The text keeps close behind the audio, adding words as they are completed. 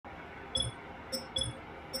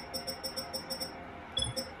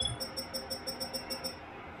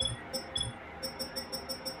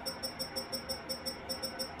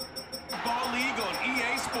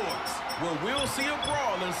sports, where we'll see a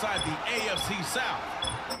brawl inside the AFC South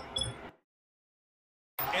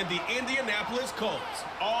and the Indianapolis Colts.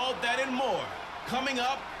 All that and more coming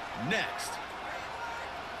up next.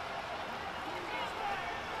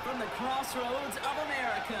 From the crossroads of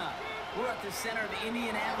America, we're at the center of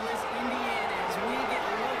Indianapolis, Indiana, as we get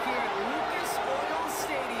a look here at Lucas Oil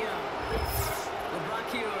Stadium. With Brock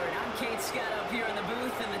Heward, I'm Kate Scott up here in the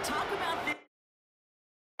booth, and the talk about this,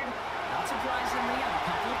 not surprisingly, a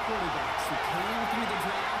couple of quarterbacks who came through the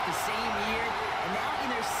draft the same year and now in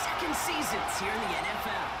their second seasons here in the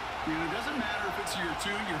NFL. You know, it doesn't matter if it's year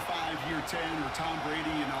 2, year 5, year 10, or Tom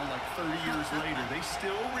Brady, you know, like 30 years later. They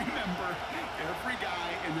still remember every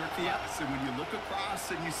guy in their class. And when you look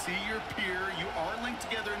across and you see your peer, you are linked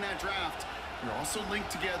together in that draft. You're also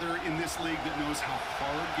linked together in this league that knows how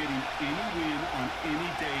hard getting any win on any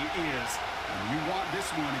day is. And you want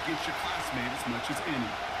this one against your classmate as much as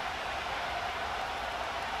any.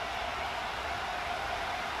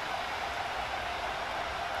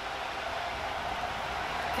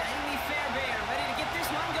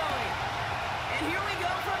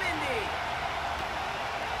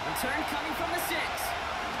 Turn coming from the 6. And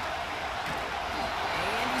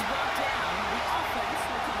he's brought down. The offense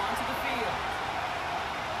will come onto the field.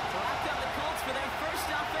 Locked up the Colts for their first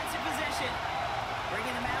offensive possession.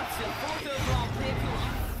 Bringing them out to 4th overall pick, who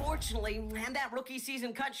unfortunately had that rookie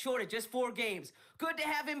season cut short at just 4 games. Good to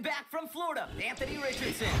have him back from Florida, Anthony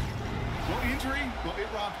Richardson. Well, injury, well, it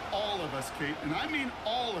robbed all of us, Kate, and I mean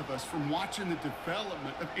all of us, from watching the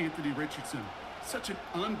development of Anthony Richardson. Such an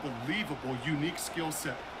unbelievable, unique skill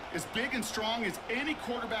set. As big and strong as any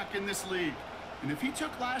quarterback in this league. And if he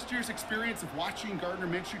took last year's experience of watching Gardner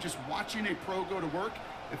Minshew, just watching a pro go to work,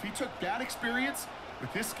 if he took that experience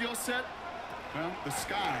with his skill set, well, the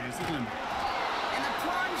sky is the limit. And the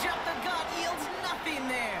plunge up the gut yields nothing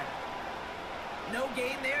there. No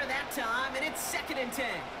gain there that time, and it's 2nd and 10.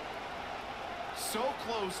 So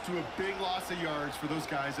close to a big loss of yards for those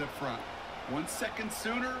guys up front. 1 second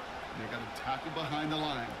sooner, they got to tackle behind the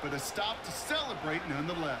line, but a stop to celebrate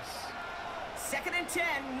nonetheless. 2nd and 10,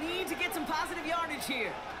 need to get some positive yardage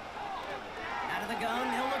here. Out of the gun,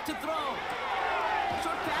 he'll look to throw.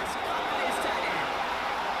 Short pass, caught by his tight end.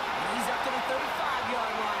 And he's up to the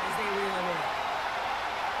 35-yard line as they reel him in.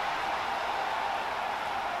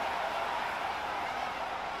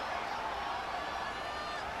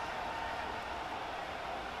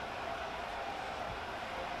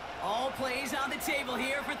 All plays on the table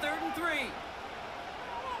here for 3rd and 3.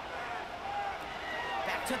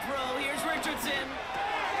 Back to throw. Here's Richardson.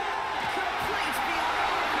 Complete beyond the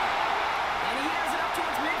marker. And he has it up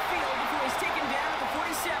towards midfield before he's taken down at the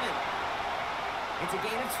 47. It's a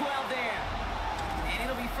gain of 12 there. And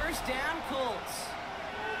it'll be 1st down, Colts.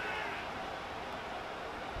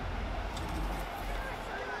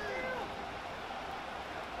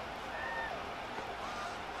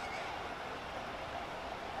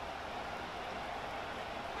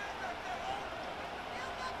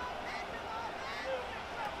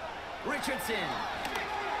 Richardson.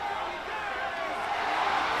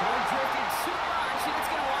 Ball drifted too much, and it's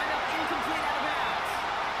going to wind up incomplete out of bounds.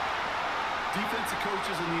 Defensive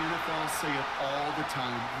coaches in the NFL say it all the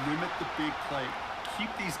time. Limit the big play. Keep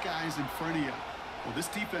these guys in front of you. Well, this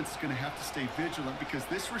defense is going to have to stay vigilant, because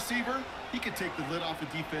this receiver, he can take the lid off a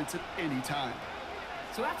defense at any time.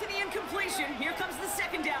 So after the incompletion, here comes the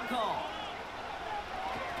 2nd down call.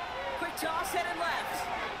 Quick toss headed left.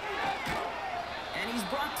 And he's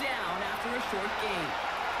brought down after a short gain.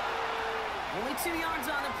 Only 2 yards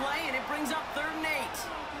on the play, and it brings up 3rd and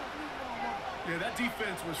 8. Yeah, that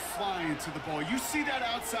defense was flying to the ball. You see that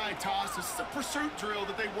outside toss. This is a pursuit drill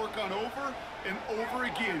that they work on over and over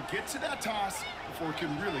again. Get to that toss before it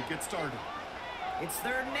can really get started. It's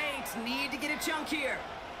 3rd and 8. Need to get a chunk here.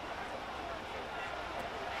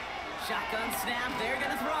 Shotgun snap. They're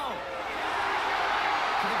going to throw.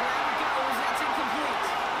 To the ground it goes. That's incomplete.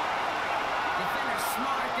 Defender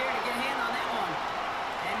smart there to get a hand on that one.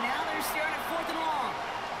 And now they're staring at 4th and long.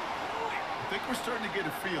 I think we're starting to get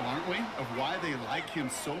a feel, aren't we, of why they like him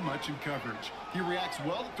so much in coverage. He reacts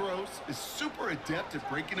well to throws, is super adept at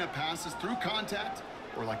breaking up passes through contact,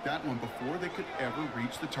 or like that one before they could ever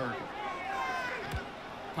reach the target.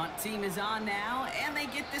 Punt team is on now, and they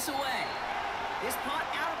get this away. This punt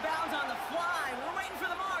out of bounds on the fly. We're waiting for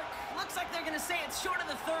the mark. Looks like they're going to say it's short of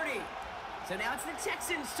the 30. So now it's the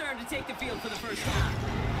Texans' turn to take the field for the first time.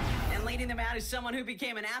 And leading them out is someone who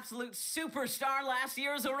became an absolute superstar last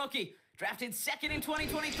year as a rookie. Drafted 2nd in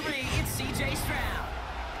 2023, it's C.J. Stroud.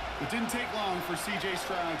 It didn't take long for C.J.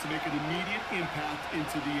 Stroud to make an immediate impact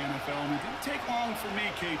into the NFL. And it didn't take long for me,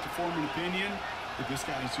 Kate, to form an opinion that this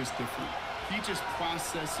guy is just different. He just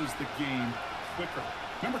processes the game quicker.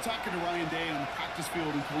 Remember talking to Ryan Day on the practice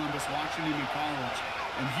field in Columbus, watching him in college,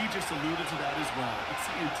 and he just alluded to that as well. It's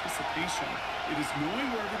the anticipation. It is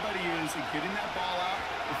knowing where everybody is and getting that ball out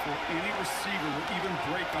before any receiver will even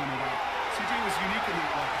break on the route. CJ was unique in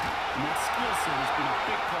that way, and that skill set has been a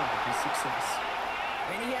big part of his success.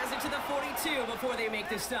 And he has it to the 42 before they make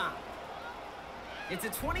the stop. It's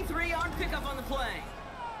a 23-yard pickup on the play,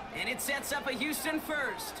 and it sets up a Houston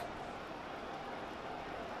first.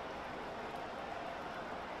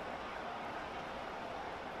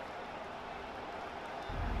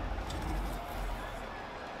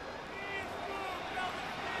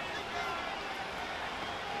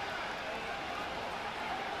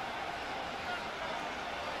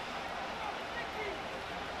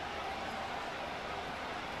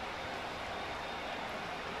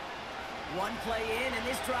 One play in, and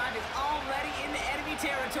this drive is already into enemy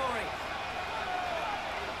territory.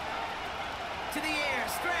 To the air,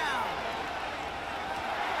 Stroud.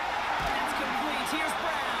 That's complete. Here's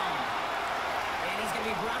Brown. And he's going to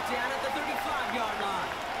be brought down at the 35-yard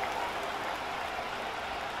line.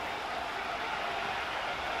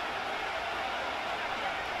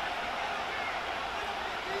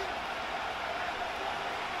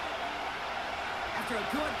 After a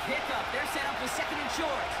good pickup, they're set up with second and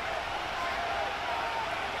short.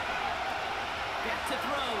 Back to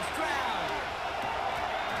throw, Stroud.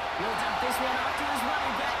 He'll dump this one off to his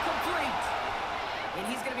running back, complete. And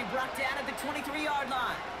he's going to be brought down at the 23-yard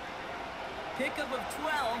line. Pickup of 12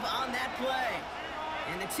 on that play.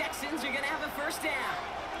 And the Texans are going to have a first down.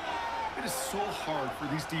 It is so hard for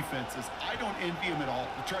these defenses. I don't envy them at all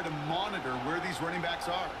to try to monitor where these running backs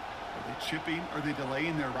are. Are they chipping? Are they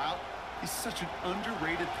delaying their route? He's such an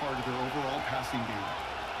underrated part of their overall passing game.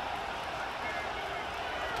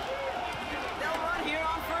 Here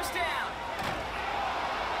on first down.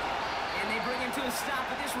 And they bring him to a stop,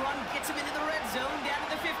 but this run gets him into the red zone down to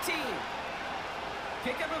the 15.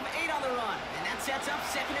 Pickup of 8 on the run, and that sets up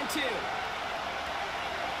second and 2.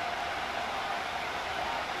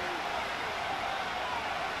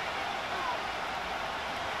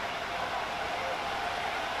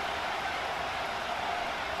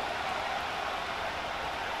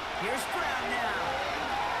 Here's Brown now.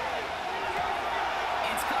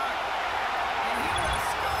 It's caught.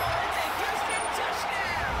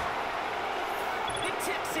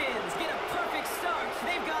 Texans get a perfect start.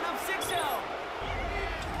 They've gone up 6-0.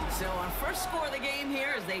 So our first score of the game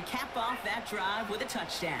here as they cap off that drive with a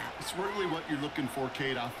touchdown. It's really what you're looking for,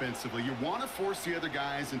 Kate, offensively. You want to force the other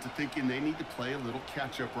guys into thinking they need to play a little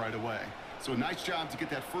catch-up right away. So a nice job to get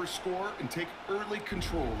that first score and take early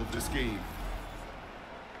control of this game.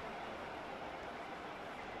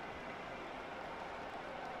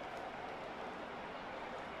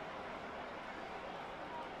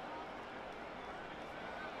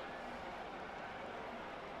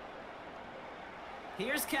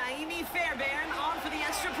 Here's Kaimi Fairbairn on for the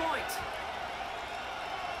extra point.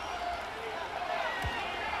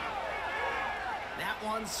 That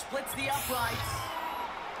one splits the uprights.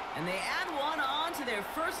 And they add one on to their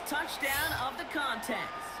first touchdown of the contest.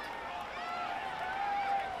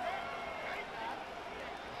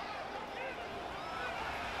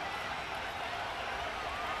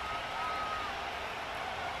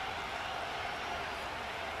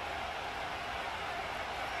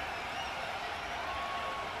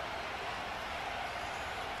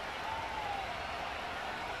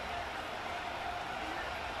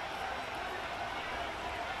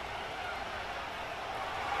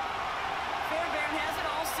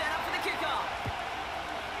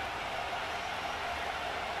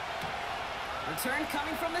 Return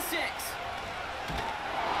coming from the 6. And he's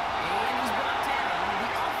brought down. The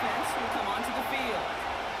offense will come onto the field.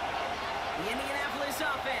 The Indianapolis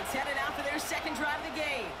offense headed out for their second drive of the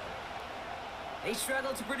game. They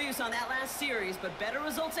struggled to produce on that last series, but better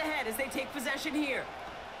results ahead as they take possession here.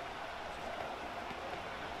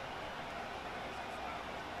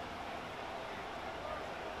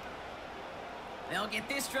 They'll get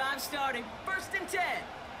this drive started. First and 10.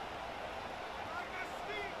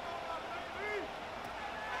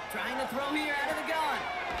 Trying to throw here out of the gun.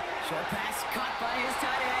 Short pass caught by his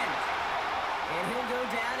tight end. And he'll go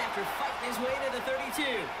down after fighting his way to the 32.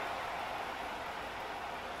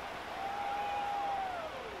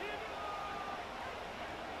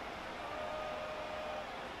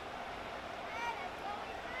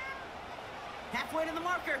 Halfway to the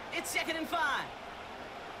marker. It's second and 5.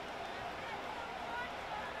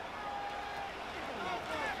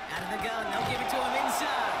 Out of the gun. They'll give it to him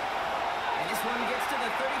inside. And this one gets to the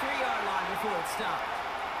 33-yard line before it's stopped.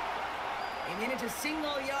 They managed a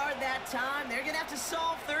single yard that time. They're going to have to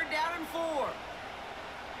solve 3rd down and 4.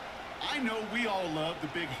 I know we all love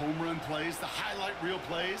the big home run plays, the highlight reel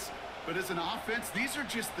plays, but as an offense, these are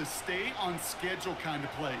just the stay-on-schedule kind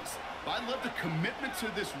of plays. But I love the commitment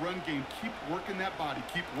to this run game. Keep working that body.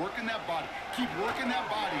 Keep working that body. Keep working that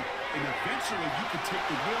body. And eventually, you can take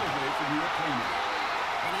the will away from your opponent.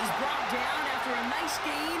 And he's brought down after a nice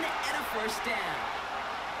gain and a 1st down.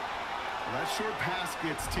 Well, that short pass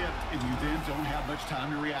gets tipped, and you then don't have much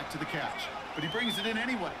time to react to the catch. But he brings it in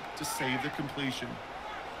anyway to save the completion.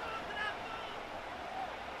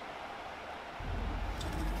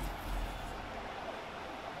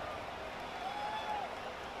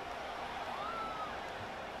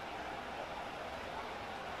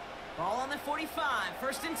 Ball on the 45,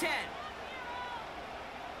 1st and 10.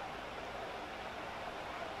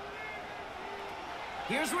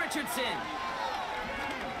 Here's Richardson.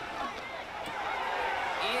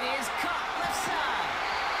 It is caught left side.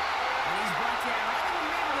 And he's brought down right in the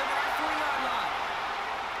neighborhood of that 4-yard line.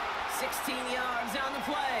 16 yards on the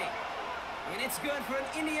play. And it's good for an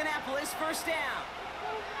Indianapolis 1st down.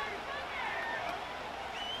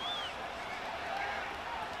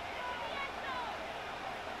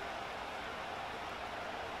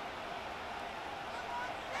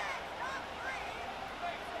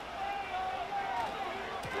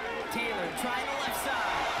 Taylor trying the left side.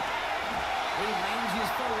 He ranges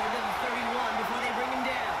forward to the 31 before they bring him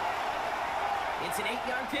down. It's an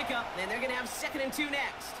 8-yard pickup, and they're going to have 2nd and 2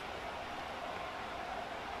 next.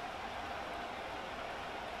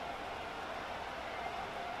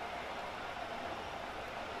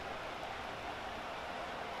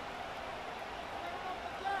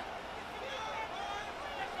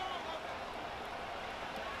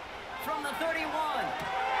 From the 31.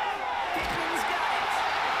 Pickens got it.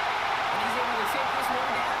 And he's able to take this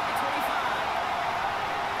one down to 25.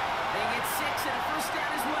 They get 6 and a 1st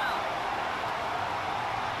down as well.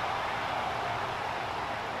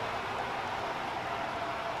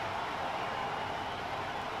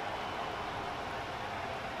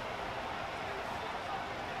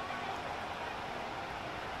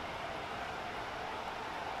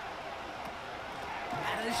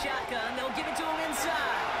 Out of the shotgun, they'll give it to him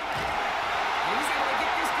inside. And he's able to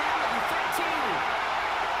get this down to the 13.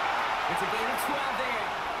 It's a gain of 12 there.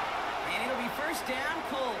 And it'll be 1st down,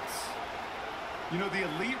 Colts. You know, the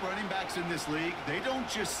elite running backs in this league, they don't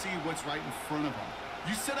just see what's right in front of them.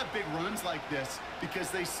 You set up big runs like this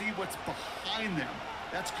because they see what's behind them.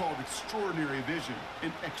 That's called extraordinary vision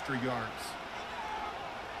and extra yards.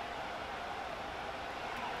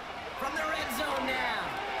 From the red zone now.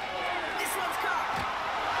 This one's caught.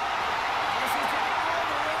 This is down all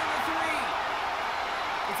the way to the 3.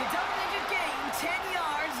 It's a double-digit gain, 10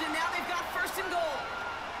 yards, and now they've got 1st and goal.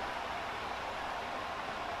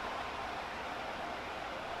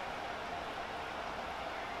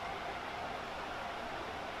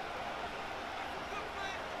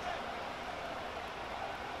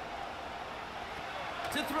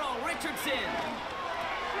 To throw, Richardson.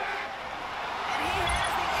 And he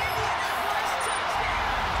has the Indianapolis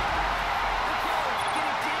touchdown. The Colts get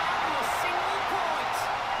it down to a single point.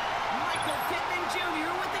 Michael Pittman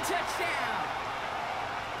Jr. with the touchdown.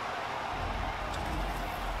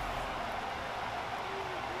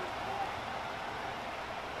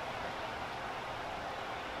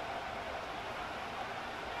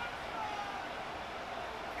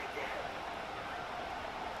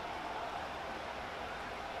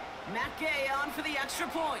 Matt Gay on for the extra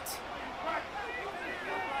point. And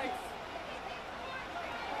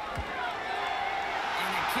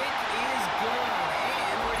the kick is good.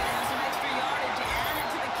 And we're going to have some extra yardage added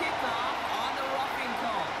to the kickoff on the roughing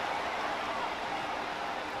call.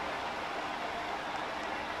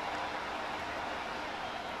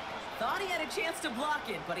 Thought he had a chance to block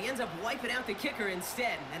it, but he ends up wiping out the kicker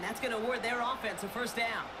instead. And that's going to award their offense a 1st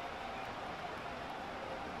down.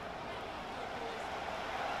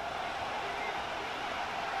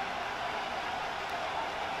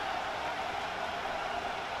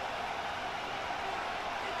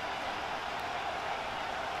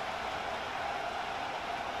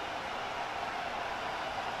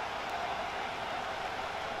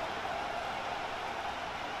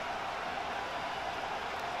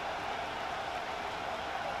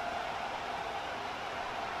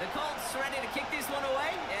 The Colts ready to kick this one away,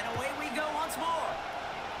 and away we go once more.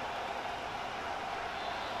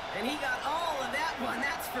 And he got all of that one,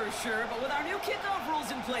 that's for sure. But with our new kickoff rules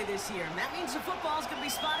in play this year, that means the football's going to be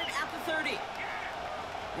spotted at the 30.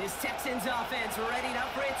 This Texans offense ready up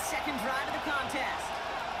for its 2nd drive of the contest.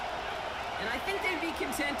 And I think they'd be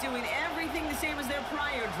content doing everything the same as their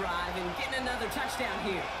prior drive and getting another touchdown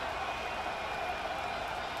here.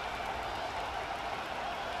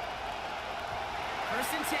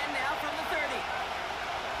 and 10 now from the 30.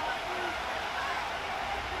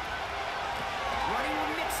 Running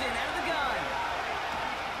with Mixon out of the gun.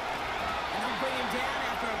 And they'll bring him down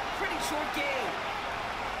after a pretty short gain.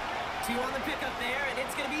 2 on the pickup there, and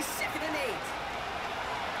it's going to be 2nd and 8.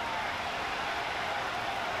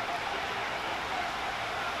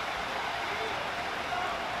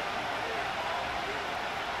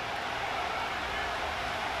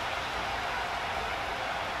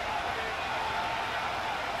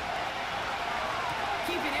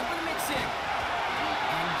 Keeping it with Mixon.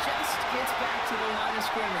 And just gets back to the line of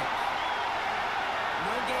scrimmage.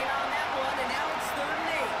 No gain on that one, and now it's 3rd and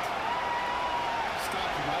 8.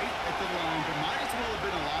 Stopped right at the line, but might as well have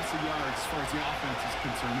been a loss of yards as far as the offense is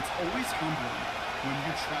concerned. It's always humbling when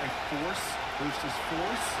you try force versus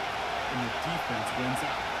force, and the defense wins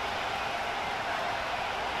out.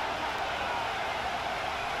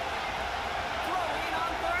 Throwing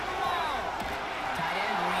on 3rd and long. Tight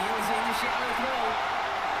end reels in the shallow throw.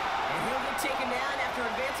 And he'll get taken down after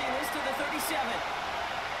advancing this to the 37.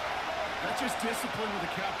 That's just discipline with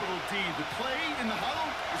a capital D. The play in the huddle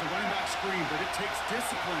is a running back screen, but it takes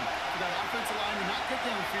discipline for that offensive line to not get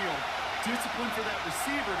downfield. Discipline for that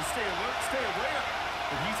receiver to stay alert, stay aware,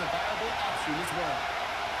 but he's a viable option as well.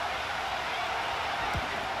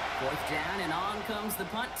 4th down, and on comes the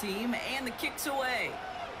punt team, and the kick's away.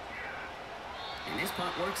 And this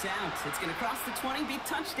punt works out. It's going to cross the 20, be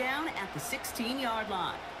touchdown at the 16-yard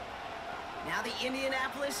line. Now the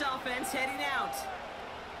Indianapolis offense heading out.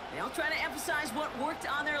 They'll try to emphasize what worked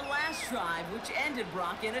on their last drive, which ended,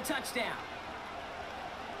 Brock, in a touchdown.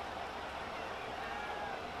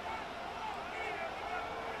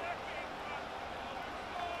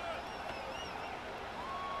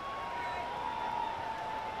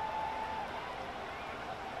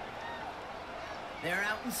 They're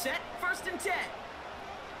out and set, 1st and 10.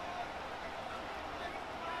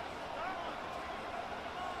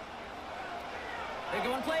 They're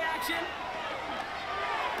going play action.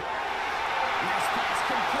 Nice pass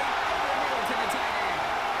complete over the middle to the tight end.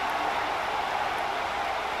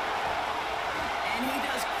 And he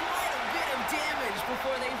does quite a bit of damage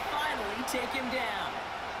before they finally take him down.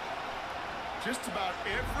 Just about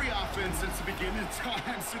every offense since the beginning of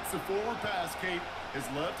time, since the forward pass, Kate, has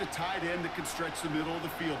loved a tight end that can stretch the middle of the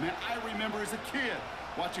field. Man, I remember as a kid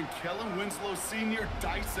watching Kellen Winslow Sr.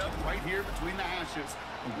 dice up right here between the hashes.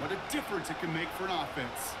 And what a difference it can make for an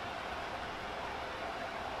offense.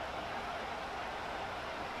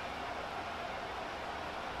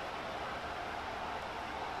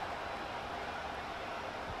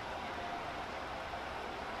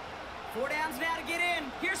 Four downs now to get in.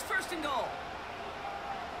 Here's 1st and goal.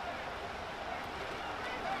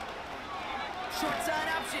 Short side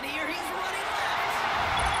option here. He's running left.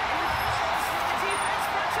 And he falls for the defense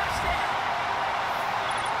for a touchdown.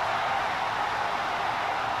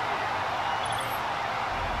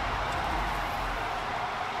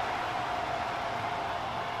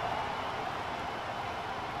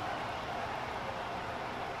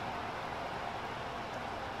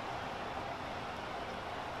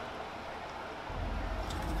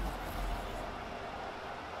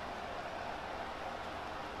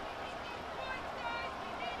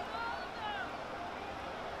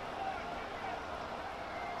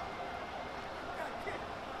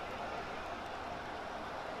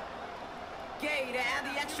 Gay to add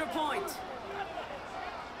the extra point.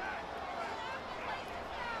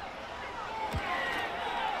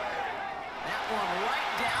 That one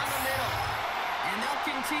right down the middle. And they'll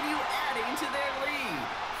continue adding to their lead.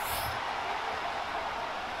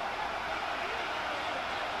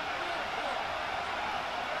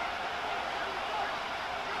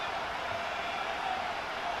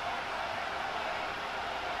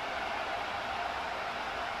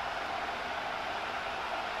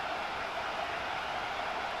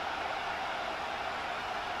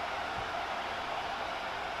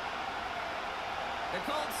 The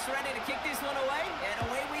Colts ready to kick this one away, and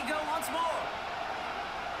away we go once more.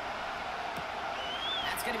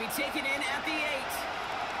 That's going to be taken in at the 8.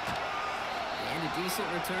 And a decent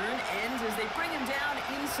return ends as they bring him down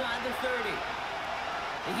inside the 30.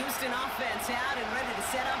 The Houston offense out and ready to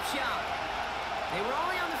set up shop. They were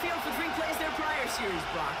only on the field for 3 plays their prior series,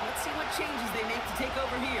 Brock. Let's see what changes they make to take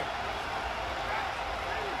over here.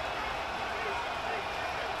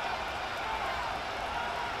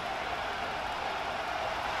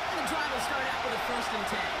 Drive will start out with a 1st and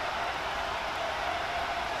 10.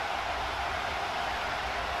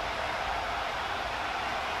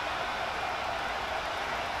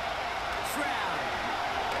 Stroud.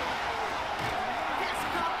 Pass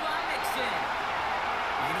caught by Mixon.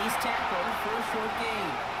 And he's tackled for a short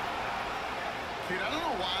gain. Kate, I don't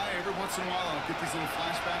know why every once in a while I'll get these little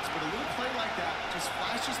flashbacks, but a little play like that just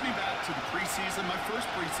flashes me back to the preseason, my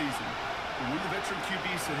first preseason. And one of the veteran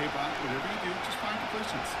QBs said, hey, Bob, whatever you do, just find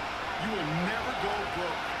completions. You will never go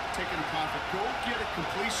broke taking a profit. Go get a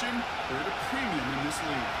completion. They're at a premium in this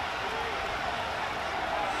league.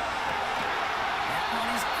 That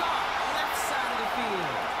one is caught left side of the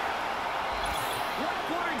field. One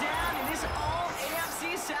quarter down in this all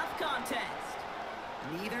AFC South contest.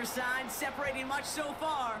 Neither side separating much so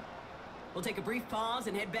far. We'll take a brief pause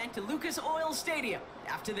and head back to Lucas Oil Stadium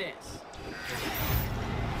after this.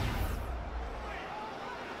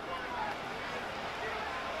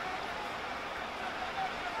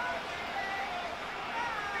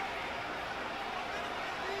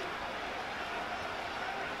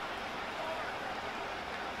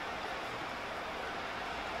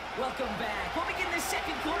 Welcome back. We'll begin the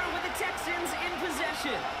second quarter with the Texans in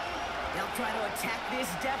possession. They'll try to attack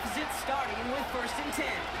this deficit starting with 1st and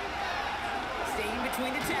 10. Staying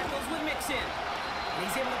between the tackles with Mixon. And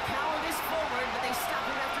he's able to power this forward, but they stop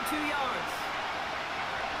him after 2 yards.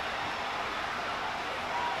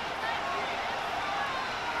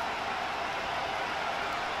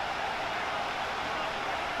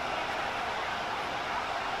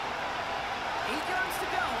 Eight yards to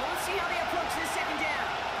go. We'll see how they approach this second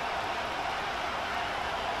down.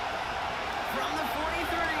 From the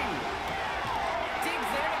 43. Diggs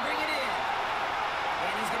there to bring it in.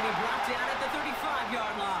 And he's going to be brought down at the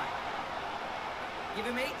 35-yard line. Give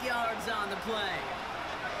him 8 yards on the play.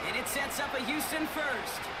 And it sets up a Houston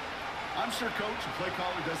first. I'm sure Coach and play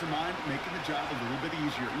caller doesn't mind making the job a little bit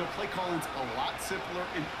easier. You know, play calling's a lot simpler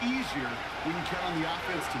and easier when you count on the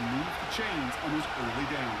offense to move the chains on those early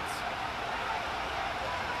downs.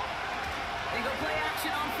 They go play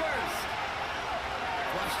action on first.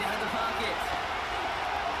 Flushed out of the pocket.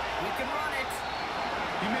 We can run it.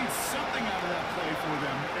 He made something out of that play for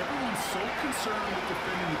them. Everyone's so concerned with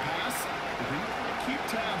defending the pass, but they didn't really keep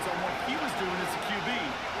tabs on what he was doing as a QB.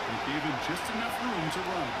 And it gave him just enough room to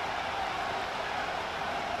run.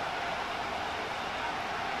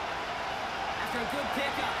 After a good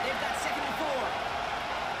pickup, they've got 2nd and 4.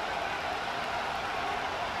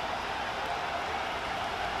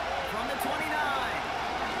 From the 29.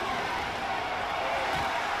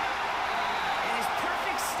 And his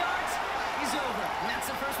perfect start is over. And that's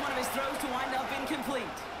the first one of his throws to wind up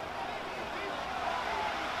incomplete.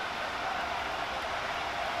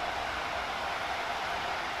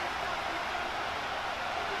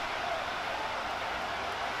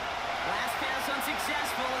 Last pass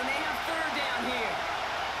unsuccessful, and they have 3rd down here.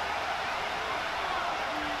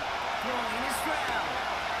 Throwing is Stroud.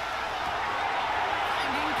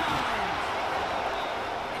 Finding Collins.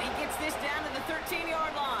 And he gets this down to the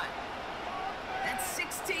 13-yard line. That's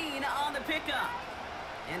 16 on the pickup.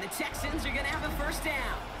 And the Texans are going to have a 1st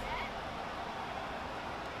down.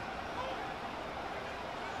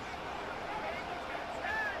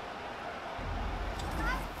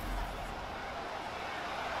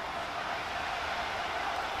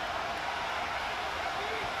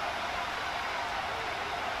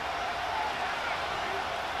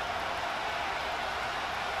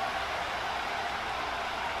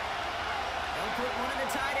 Put one of the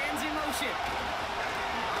tight ends in motion.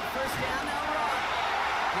 On 1st down, they'll run.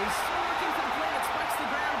 He's still looking for the play that sparks the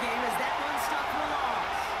ground game as that one stopped for a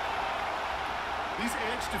loss. These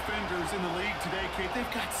edge defenders in the league today, Kate,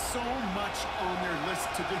 they've got so much on their list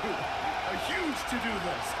to do. A huge to-do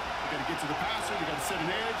list. They got to get to the passer, they got to set an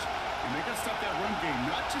edge, and they got to stop that run game,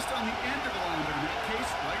 not just on the end of the line, but in that case,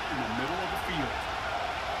 right in the middle of the field.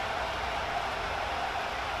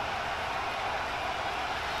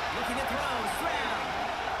 Looking to throw, Stroud.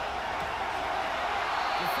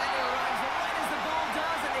 Defender arrives right as the ball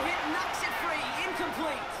does, and the hit knocks it free.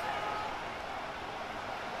 Incomplete.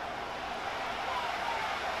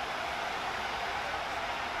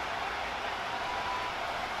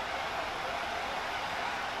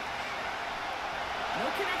 No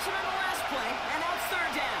connection on the last play, and now it's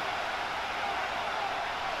 3rd down.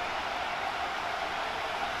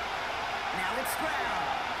 Now it's Stroud.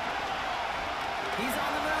 He's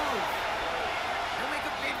on the move. He'll make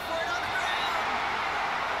a big for it on the ground.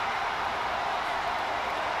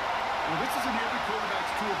 Well, this is in every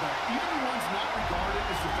quarterback's tool belt. Even the ones not regarded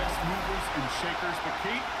as the best movers and shakers. But,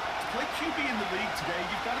 Kate, to play QB in the league today,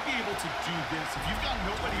 you've got to be able to do this. If you've got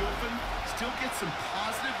nobody open, still get some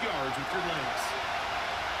positive yards with your legs.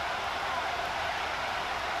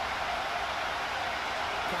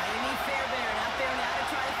 Brian Fairbairn out there now to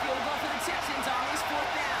try a field goal for the Texans on this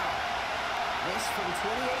 4th down. This from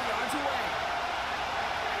 28 yards away.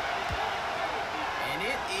 And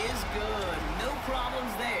it is good. No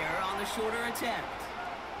problems there on the a shorter attempt.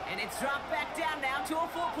 And it's dropped back down now to a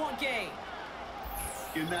 4-point game.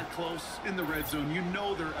 In that close, in the red zone, you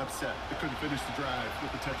know they're upset they couldn't finish the drive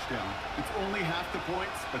with the touchdown. It's only half the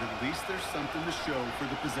points, but at least there's something to show for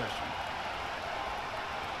the possession.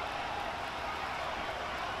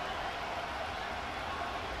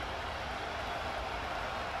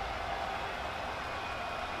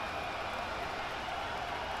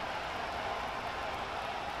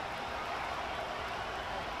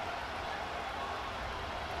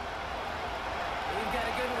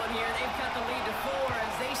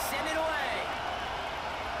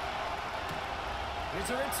 Here's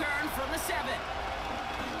a return from the 7.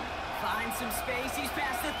 Finds some space. He's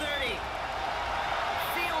past the 30.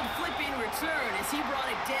 Field flipping return as he brought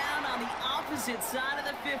it down on the opposite side of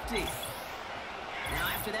the 50. Now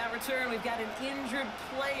after that return, we've got an injured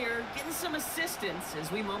player getting some assistance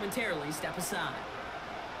as we momentarily step aside.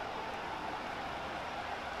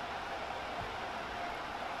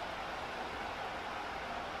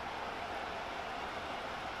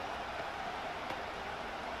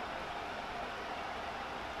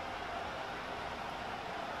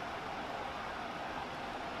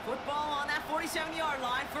 Football on that 47-yard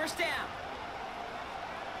line, first down.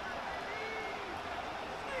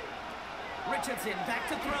 Richardson back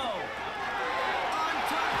to throw. On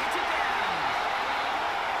target to down.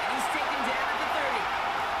 And he's taken down at the 30.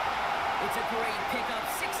 It's a great pickup,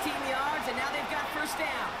 16 yards, and now they've got first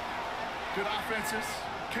down. Good offenses.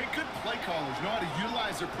 Okay, good play callers know how to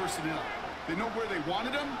utilize their personnel. They know where they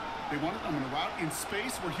wanted them. They wanted them in a route in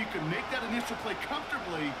space where he could make that initial play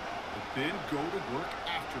comfortably, but then go to work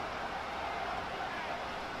after.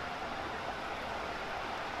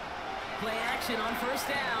 Play action on first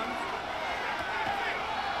down.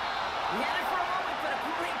 He had it for a moment, but a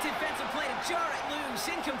great defensive play to jar it loose.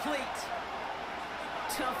 Incomplete.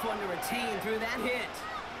 Tough one to retain through that hit.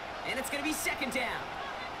 And it's going to be second down.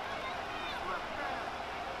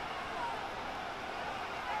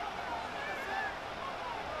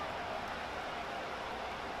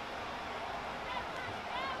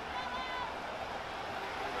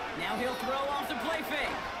 Now he'll throw off the play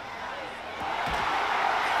fake.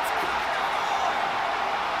 It's caught on.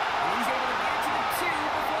 And he's able to get to the 2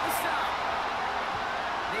 before the stop.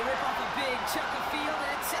 They rip off a big chunk of field,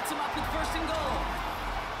 and it sets him up with first and goal.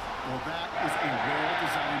 Well, that is a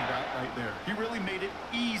well-designed route right there. He really made it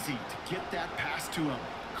easy to get that pass to him.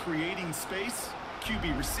 Creating space,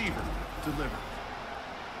 QB receiver delivered.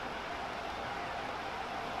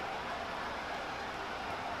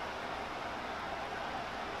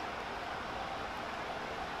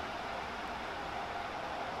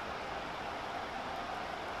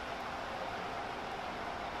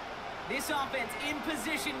 This offense in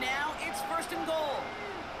position now. It's first and goal.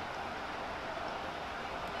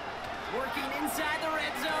 Working inside the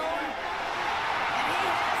red zone. And he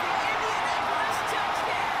has the Indianapolis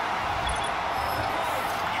touchdown. The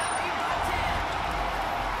Colts now lead by 10.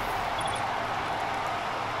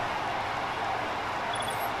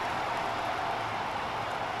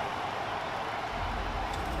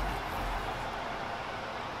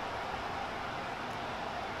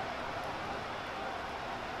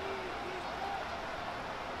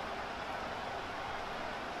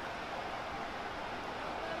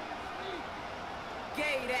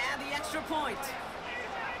 Gay to add the extra point.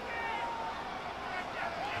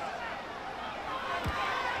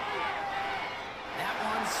 That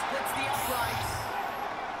one splits the uprights.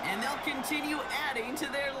 And they'll continue adding to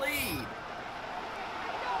their lead.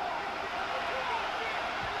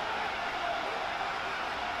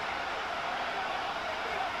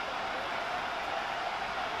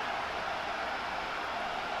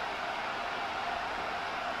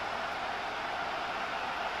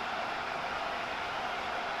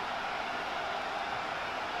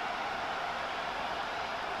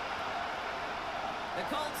 The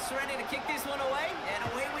Colts ready to kick this one away, and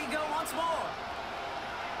away we go once more.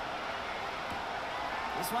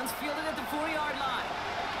 This one's fielded at the 4-yard line.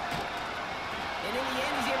 And in the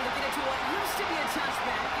end, he's able to get it to what used to be a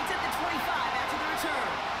touchback. It's at the 25 after the return.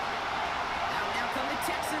 Now come the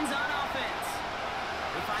Texans on offense.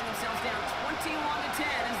 They find themselves down 21-10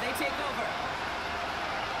 as they take over.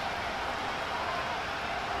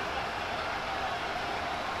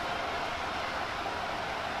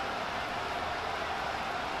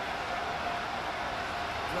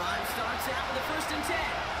 Drive starts out with a first and 10.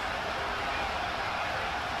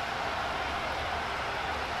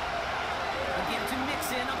 Again to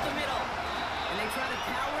Mixon up the middle. And they try to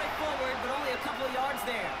power it forward, but only a couple of yards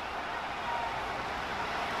there.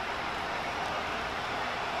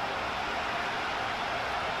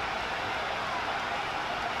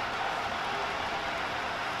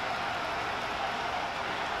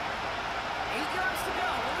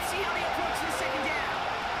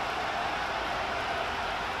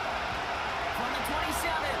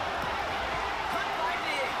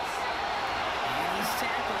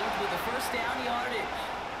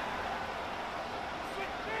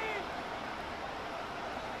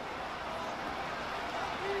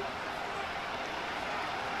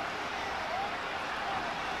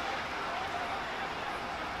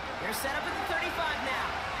 They're set up at the 35 now.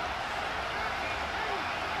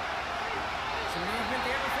 Some movement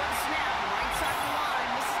there before the snap. Right side of the line.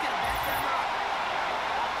 This is going to back them up.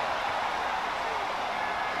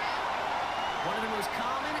 One of the most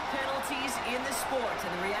common penalties in the sport.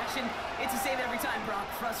 And the reaction, it's a save every time, Brock.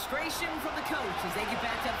 Frustration from the coach as they get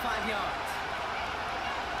backed up 5 yards.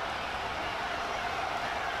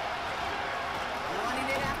 Running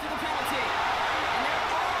it after the penalty. And they're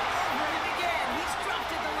all over him again. He's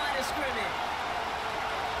dropped at the line of scrimmage.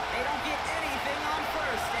 They don't get anything on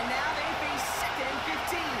first. And now they face 2nd and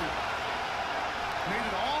 15. Made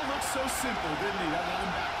it all look so simple, didn't he? That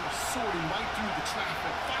linebacker sorting right through the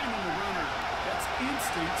traffic, finding the runner. That's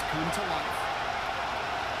instincts come to life.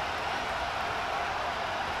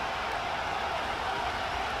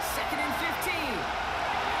 Second and 15.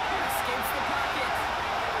 Escapes the pocket.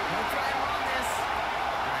 No driver on this.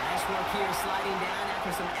 Nice work here, sliding down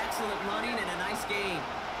after some excellent running and a nice game.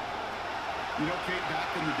 You know, Kate,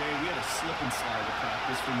 back in the day, we had a slip and slide to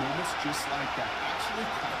practice for moments just like that. Actually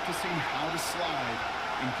practicing how to slide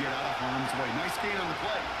and get out of harm's way. Nice gain on the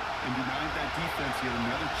play. And denied that defense yet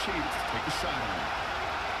another chance to take a shot on him.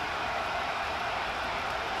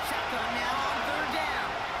 Shotgun now on 3rd down.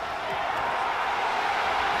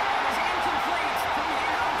 That one is incomplete. Coming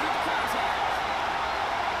in on through the contact.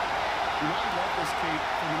 You know, I love this, Kate,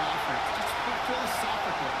 from an offense. Just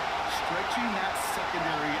philosophically, stretching that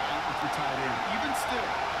secondary out with the tight end. Even still,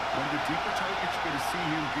 one of the deeper targets you're going to see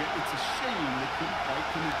him get, it's a shame they couldn't quite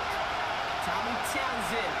connect. Tommy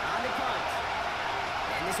Townsend on the punt.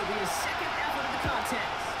 And this will be his 2nd effort of the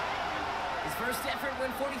contest. His first effort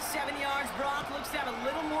went 47 yards. Brock looks to have a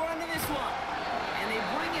little more into this one. And they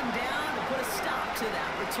bring him down to put a stop to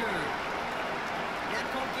that return. That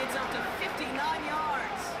punt gets up to 59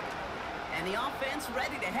 yards. And the offense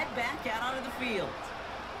ready to head back out onto the field.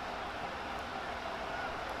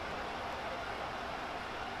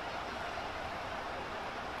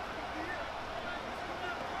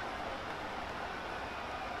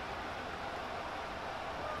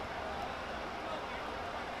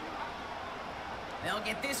 They'll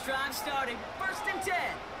get this drive started. 1st and 10.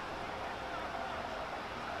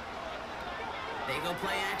 They go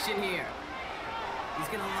play action here. He's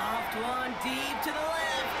going to loft one deep to the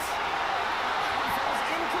left. That one falls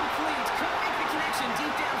incomplete. Couldn't make the connection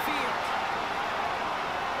deep downfield.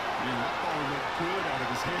 Man, that ball looked good out of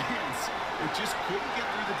his hands. It just couldn't get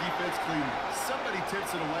through the defense cleanly. Somebody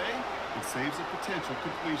tips it away and saves a potential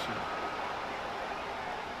completion.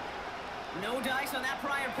 No dice on that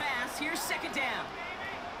prior pass. Here's 2nd down.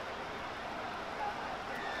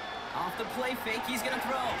 Off the play fake, he's going to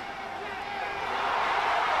throw.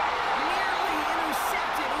 Nearly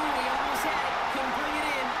intercepted. Ooh, he almost had it. Couldn't bring it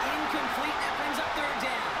in. Incomplete. That brings up 3rd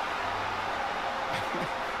down.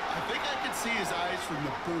 I think I could see his eyes from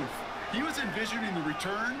the booth. He was envisioning the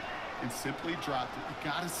return and simply dropped it. You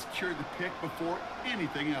got to secure the pick before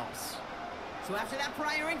anything else. So after that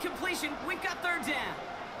prior incompletion, we've got 3rd down.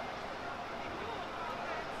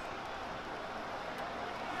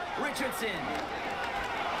 Richardson.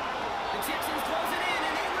 The Texans close it in,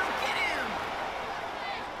 and they will get him.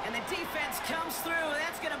 And the defense comes through.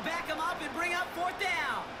 That's going to back him up and bring up 4th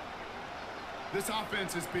down. This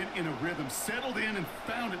offense has been in a rhythm, settled in and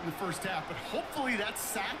found it in the first half. But hopefully that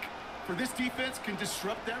sack for this defense can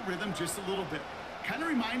disrupt that rhythm just a little bit. Kind of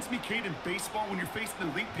reminds me, Kate, in baseball when you're facing an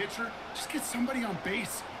elite pitcher, just get somebody on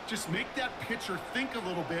base. Just make that pitcher think a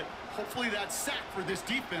little bit. Hopefully that sack for this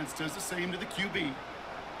defense does the same to the QB.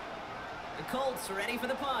 The Colts are ready for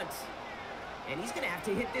the punt. And he's going to have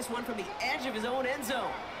to hit this one from the edge of his own end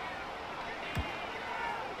zone.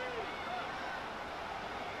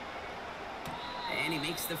 And he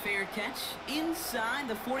makes the fair catch inside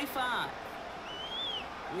the 45.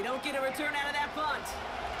 We don't get a return out of that punt.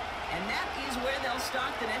 And that is where they'll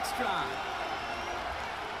start the next drive.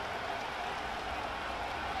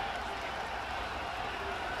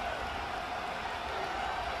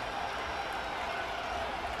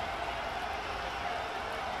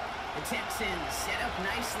 The Texans set up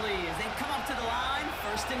nicely as they come up to the line,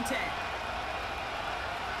 1st and 10.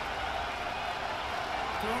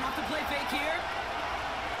 Throwing off the play fake here.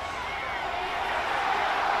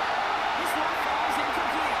 This one falls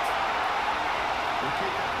incomplete.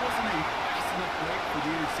 Okay, that wasn't a fast enough break for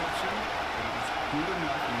the interception, but it was good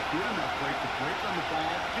enough and a good enough break to break on the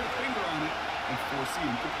ball, get a finger on it, and force the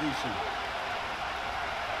incompletion.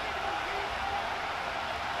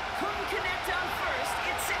 Couldn't connect on 1st.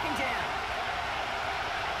 It's 2nd down.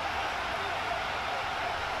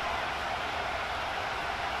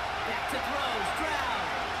 Back to throws. Stroud.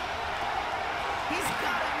 He's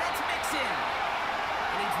got him. That's Mixon.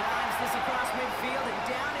 And he drives this across midfield and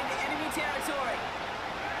down into enemy territory.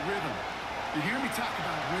 Rhythm. You hear me talk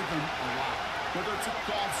about rhythm a lot. Whether it's a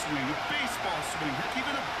golf swing, a baseball swing, heck,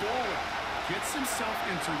 even a bowler gets himself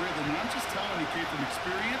into rhythm. And I'm just telling you, Kate, from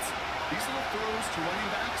experience, these little throws to running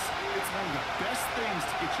backs, it's one of the best things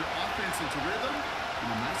to get your offense into rhythm and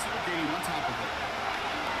a nice little gain on top of it.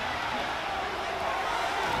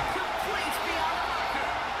 Complete beyond the marker.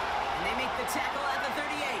 And they make the tackle at the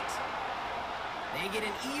 38. They get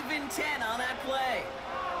an even 10 on that play.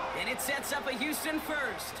 And it sets up a Houston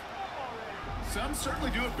first. Some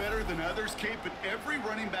certainly do it better than others, Kate, but every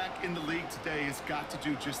running back in the league today has got to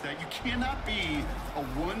do just that. You cannot be a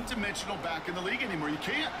one-dimensional back in the league anymore. You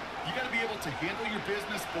can't. You got to be able to handle your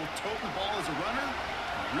business, both toting the ball as a runner,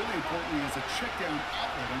 and really importantly as a check-down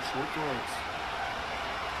outlet on short throws.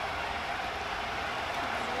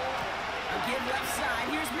 A give left side.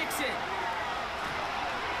 Here's Mixon.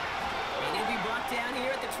 And he'll be brought down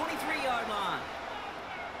here at the 23-yard line.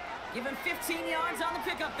 Give him 15 yards on the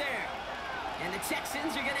pickup there. And the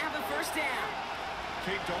Texans are going to have a first down.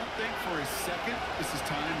 Kate, don't think for a second this is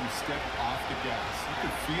time to step off the gas. You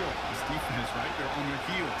can feel this defense right there on their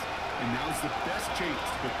heels. And now's the best chance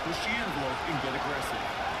to push the envelope and get aggressive.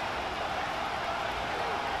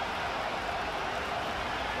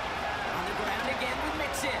 On the ground again with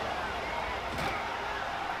Mixon.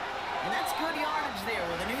 And that's good yardage there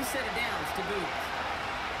with a new set of downs to boot.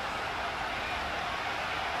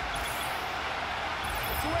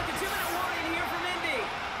 So we're at the 2-minute warning here from Indy.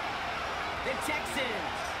 The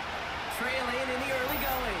Texans trailing in the early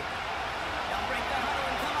going. They'll break the huddle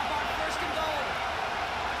and come up on first and goal.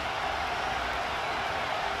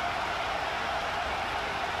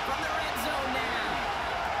 From the red zone now.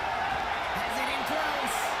 Has it in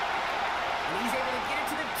close. And he's able to get it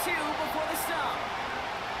to the 2 before the stop.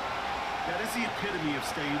 That is the epitome of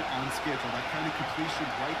staying on schedule. That kind of completion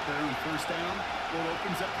right there on first down, well, it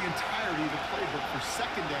opens up the entirety of the playbook for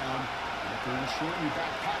second down. And if they're in short in your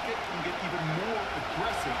back pocket, you can get even more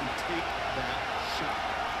aggressive and take that shot.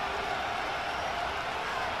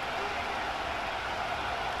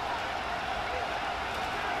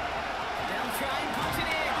 They'll try and punch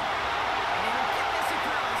it in. And he'll get this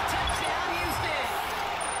across. Touchdown, Houston.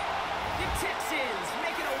 The Texans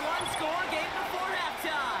make it a one-score game before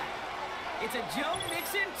halftime. It's a Joe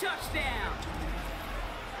Mixon touchdown.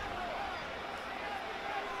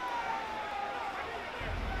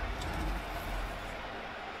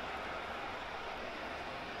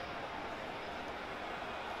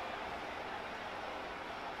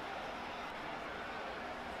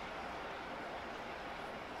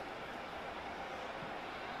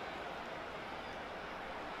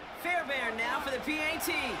 Fairbairn now for the PAT.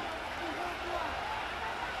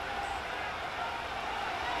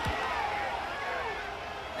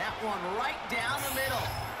 That one right down the middle.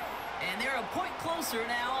 And they're a point closer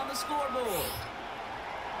now on the scoreboard.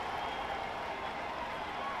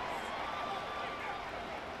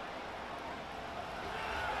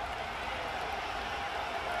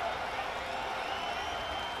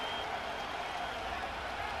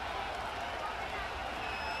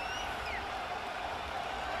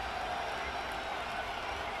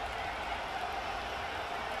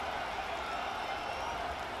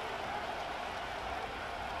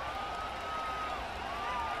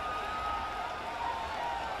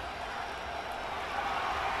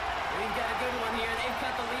 Good one here. They've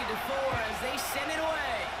cut the lead to 4 as they send it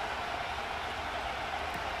away.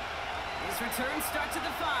 His return starts at the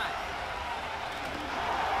 5.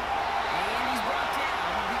 And he's brought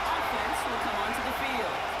down. The offense will come onto the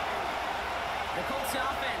field. The Colts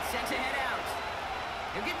offense set to head out.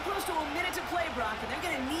 They're getting close to a minute to play, Brock, and they're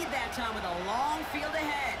going to need that time with a long field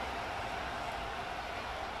ahead.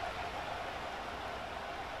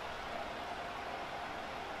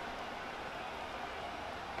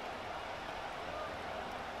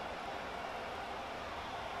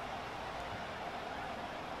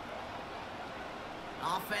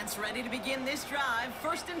 Offense ready to begin this drive.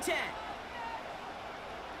 1st and 10.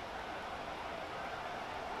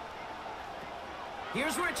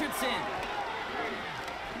 Here's Richardson.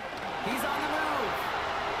 He's on the move.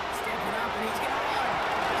 Stepping up, and he's going to run.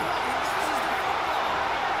 He loses the football.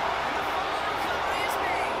 And the fumble recovery is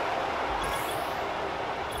made.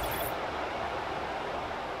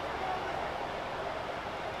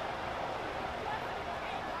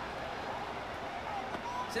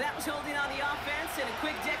 So that was holding on the offense, and a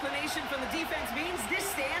quick declination from the defense means this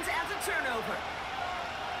stands as a turnover.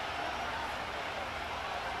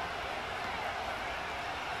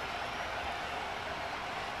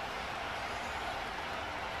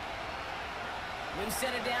 New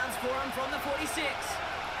set of downs for him from the 46.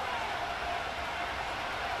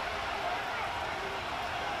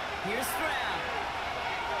 Here's Stroud.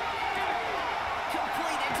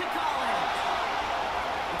 Completed to Collins.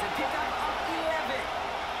 It's a pickup of 11.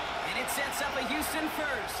 And it sets up a Houston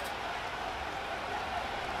first.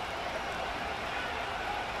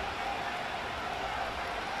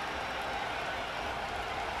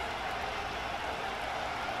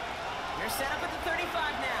 They're set up at the 35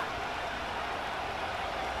 now.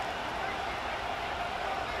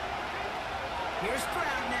 Here's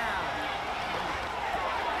Stroud now.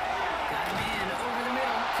 Got him in over the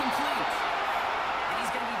middle, complete. And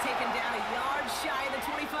he's going to be taken down a yard shy of the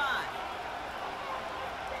 25.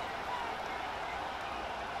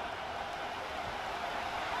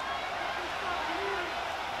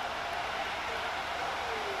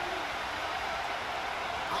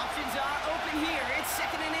 Options are open here. It's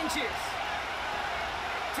 2nd and inches.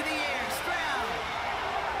 To the air, Stroud.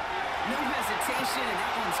 No hesitation, and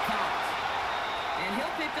that one's caught. And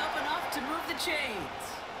he'll pick up enough to move the chains.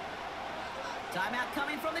 Timeout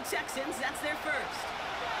coming from the Texans. That's their first.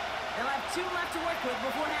 They'll have 2 left to work with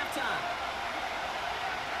before halftime.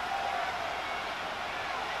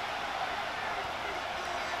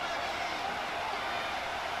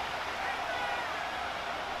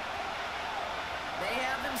 They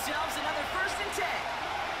have themselves another 1st and 10.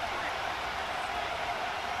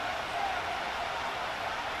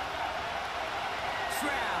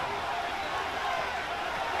 Stroud.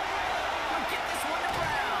 Will get this one to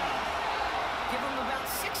Brown. Give him about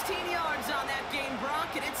 16 yards on that gain, Brock,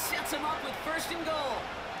 and it sets him up with 1st and goal.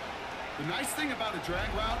 The nice thing about a drag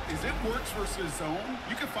route is it works versus zone.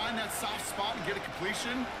 You can find that soft spot and get a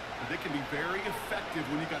completion, but they can be very effective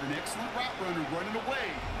when you got an excellent route runner running away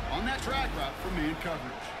on that drag route from man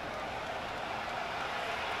coverage.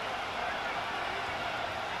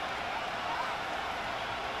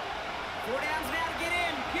 Four downs now to get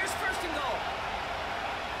in. Here's 1st and goal.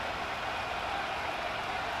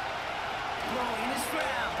 Throwing is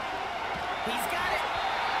Stroud. He's got it.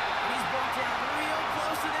 And he's brought down real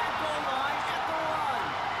close to that goal line at the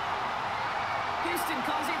 1. Houston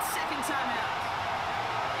calls it 2nd timeout.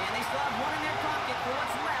 And they still have 1 in their pocket for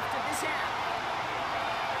what's left of this half.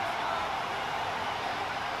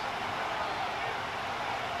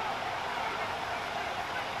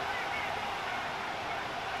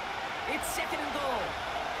 It's 2nd and goal.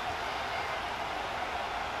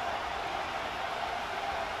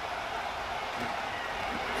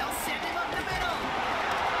 They'll send him up the middle.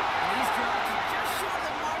 And he's dropped just short of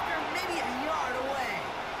the marker, maybe a yard away.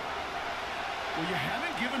 Well, you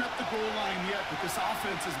haven't given up the goal line yet, but this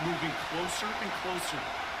offense is moving closer and closer.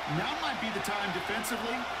 Now might be the time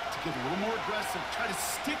defensively to get a little more aggressive, try to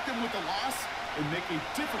stick them with the loss, and make a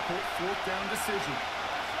difficult 4th down decision.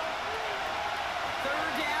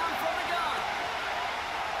 3rd down from the gun.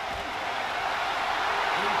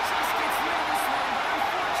 He just gets rid of this one, but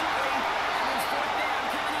unfortunately, that one's 4th down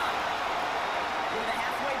coming up. We're the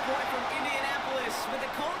halfway point from Indianapolis with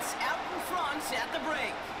the Colts out in front at the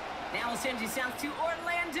break. Now we'll send you south to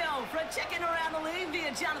Orlando for a check-in around the league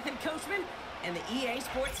via Jonathan Coachman and the EA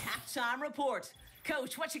Sports Halftime Report.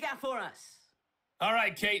 Coach, what you got for us? All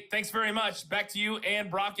right, Kate, thanks very much. Back to you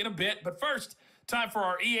and Brock in a bit. But first, time for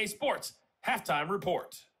our EA Sports Halftime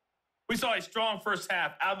Report. We saw a strong first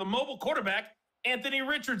half out of the mobile quarterback, Anthony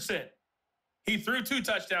Richardson. He threw 2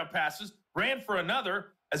 touchdown passes, ran for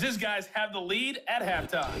another, as his guys have the lead at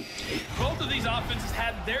halftime. Both of these offenses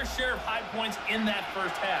had their share of high points in that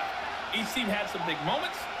first half. Each team had some big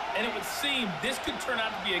moments, and it would seem this could turn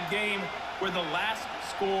out to be a game where the last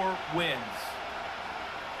score wins.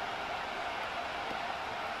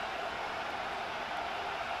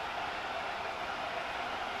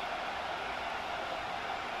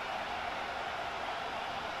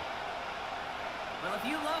 Well, if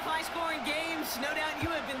you love high-scoring games, no doubt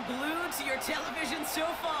you have been glued to your television so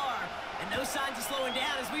far. And no signs of slowing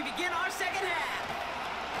down as we begin our second half.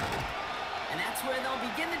 And that's where they'll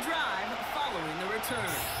begin the drive following the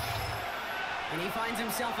return. And he finds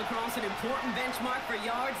himself across an important benchmark for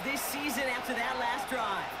yards this season after that last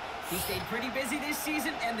drive. He stayed pretty busy this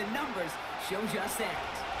season, and the numbers show just that.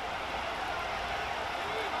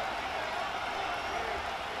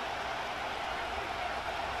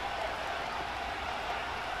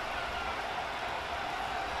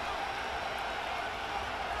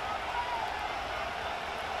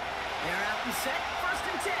 They're out and set,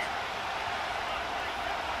 1st and 10.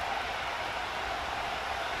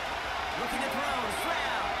 Looking to throw,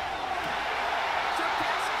 Stroud. Short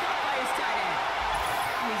pass, caught by his tight end.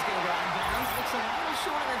 He's going to go out of bounds. Looks a little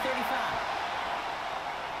short of the 35.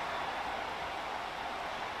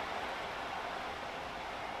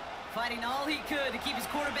 Fighting all he could to keep his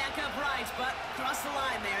quarterback upright, but across the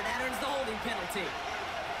line there, that earns the holding penalty.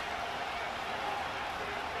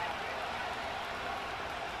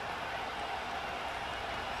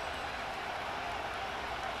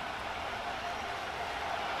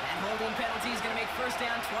 holding penalty is going to make first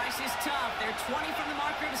down twice as tough. They're 20 from the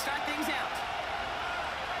marker to start things out.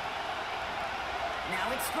 Now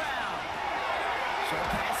it's Stroud. Short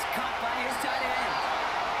pass caught by his tight end.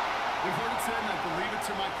 We've heard it said, and I believe it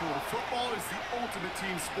to my core. Football is the ultimate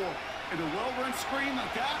team sport. And a well-run screen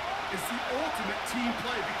like that is the ultimate team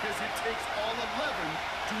play because it takes all 11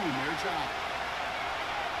 doing their job.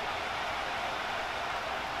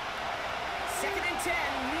 2nd and 10.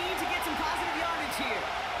 Need to get some positive yardage here.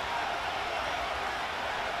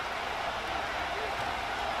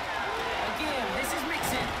 Again, this is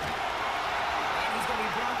Mixon. And he's going to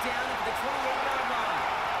be brought down at the 28-yard line.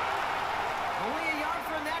 Only a yard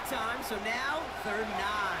from that time, so now 3rd and 9.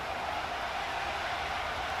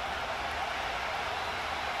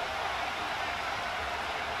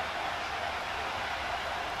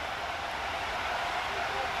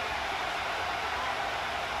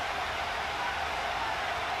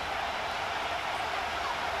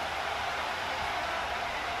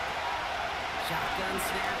 Shotgun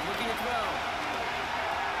snap, looking to throw.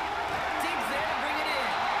 Diggs there to bring it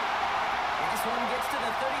in. And this one gets to the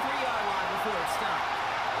 33-yard line before it's stopped.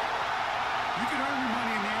 You can earn your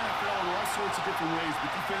money in the NFL in all sorts of different ways,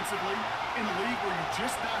 but defensively, in a league where you're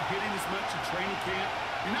just not hitting as much in training camp,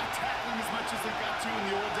 you're not tackling as much as they got to in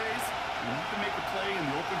the old days, you need to make a play in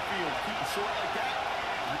the open field. Keep it short like that,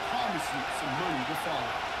 I promise you some money will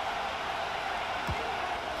follow.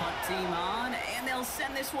 Punt team on, and they'll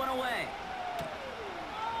send this one away.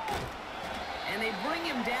 And they bring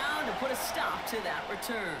him down to put a stop to that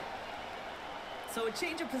return. So a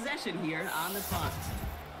change of possession here on the punt.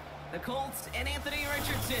 The Colts and Anthony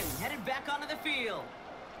Richardson headed back onto the field.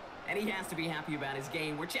 And he has to be happy about his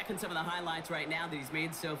game. We're checking some of the highlights right now that he's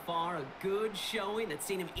made so far. A good showing that's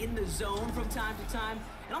seen him in the zone from time to time.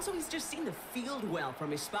 And also he's just seen the field well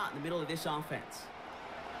from his spot in the middle of this offense.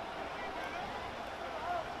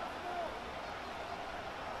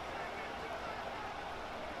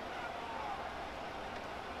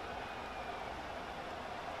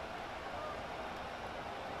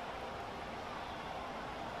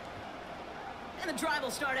 And the drive will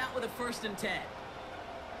start out with a 1st and 10.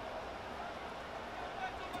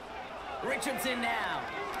 Richardson now.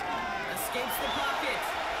 Escapes the pocket.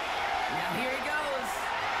 Now here he goes.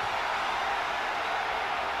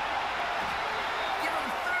 Give him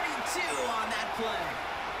 32 on that play.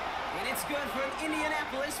 And it's good for an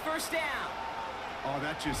Indianapolis 1st down. Oh,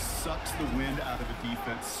 that just sucks the wind out of a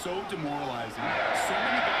defense. So demoralizing. So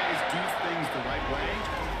many guys do things the right way,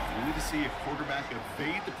 only to see a quarterback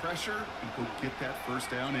evade the pressure and go get that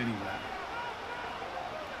 1st down anyway.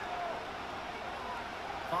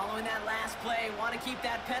 Following that last play, want to keep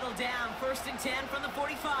that pedal down. 1st and 10 from the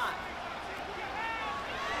 45.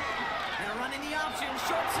 Now running the option,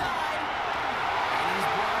 short side. And he's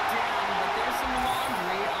brought down, but there's some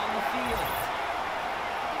laundry on the field.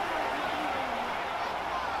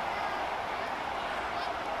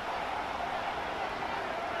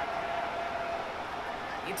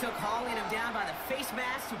 He took hauling him down by the face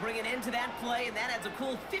mask to bring it into that play, and that adds a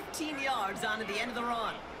cool 15 yards onto the end of the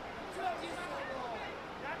run.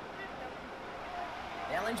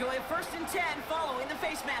 They'll enjoy a 1st and 10 following the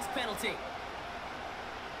face mask penalty.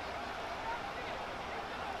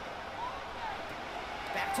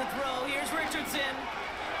 Back to throw. Here's Richardson.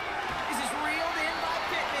 This is reeled in by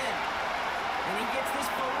Pittman. And he gets this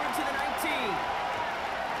forward to the 19.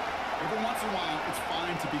 Every once in a while, it's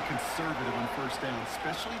fine to be conservative on 1st down,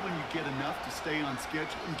 especially when you get enough to stay on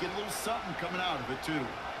schedule and get a little something coming out of it, too.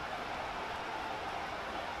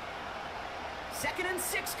 2nd and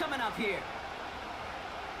 6 coming up here.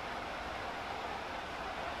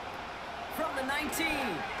 From the 19.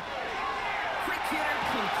 Quick hitter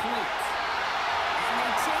complete. And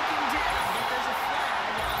they take him down, but there's a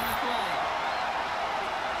flag on the play.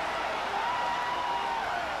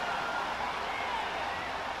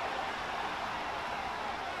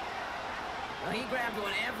 Well, he grabbed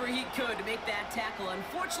whatever he could to make that tackle.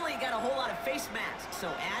 Unfortunately, he got a whole lot of face masks, so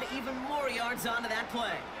add even more yards onto that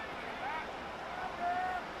play.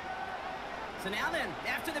 So now then,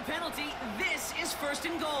 after the penalty, this is 1st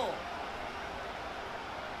and goal.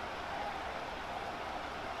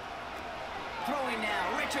 Throwing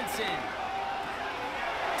now, Richardson.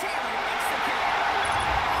 Taylor makes the catch.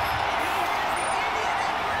 And he has the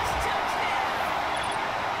Indianapolis touchdown.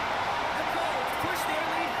 The Colts push their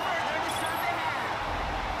lead further to start the half.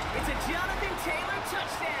 It's a Jonathan Taylor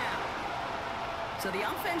touchdown. So the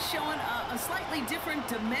offense showing a slightly different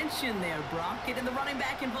dimension there, Brock. Getting the running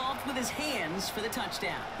back involved with his hands for the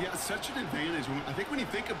touchdown. Yeah, such an advantage. I think when you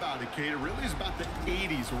think about it, Kate, it really is about the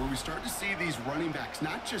 80s where we start to see these running backs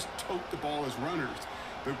not just tote the ball as runners,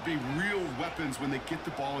 There'll be real weapons when they get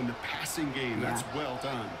the ball in the passing game. That's well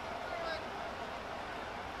done.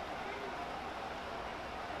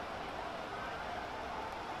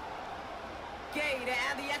 Gay to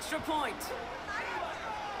add the extra point.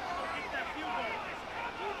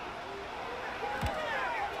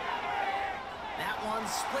 That one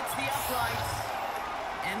splits the uprights.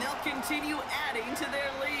 And they'll continue adding to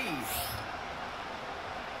their lead.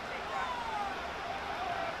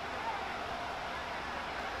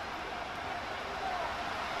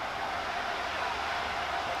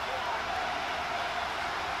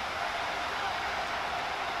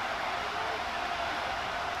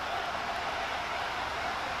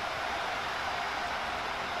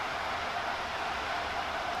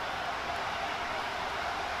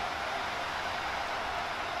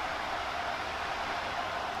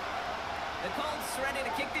 The Colts ready to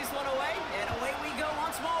kick this one away, and away we go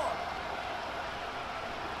once more.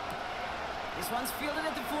 This one's fielded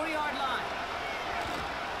at the 40-yard line.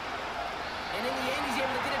 And in the end, he's able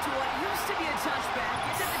to get it to what used to be a touchback.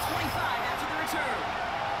 It's at the 25 after the return.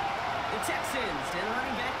 The Texans and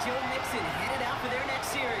running back Joe Mixon headed out for their next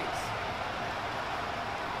series.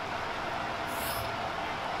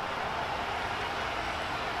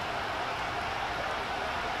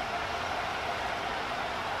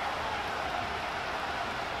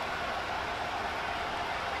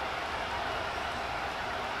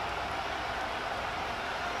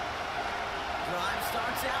 Drive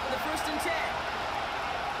starts out with a 1st and 10.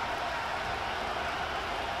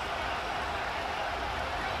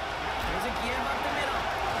 There's a give up the middle.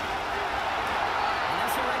 And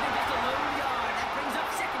that's a right just a low yard. That brings up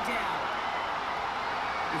 2nd down.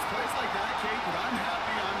 It's plays like that, Kate, but I'm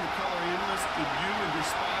happy I'm the color analyst and you and your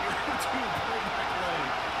spotter to play that play.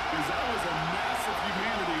 Because that was a massive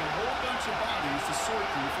humanity, a whole bunch of bodies to sort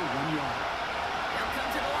through for 1 yard. They'll come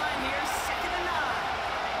to the line here, 2nd and 9.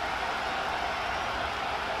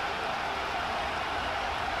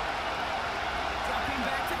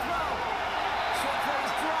 Back to throw. Short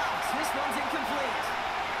throws drops. This one's incomplete.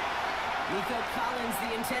 Nico Collins, the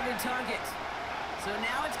intended target. So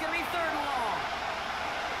now it's going to be 3rd and long.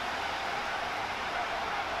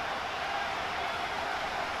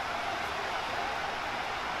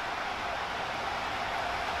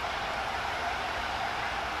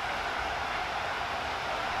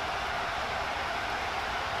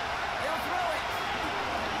 They'll throw it.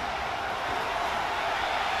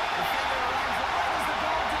 Defender arrives right as the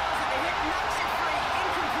ball does, and the hit knocks it free.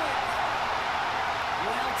 Incomplete.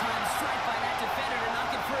 Well-timed strike by that defender to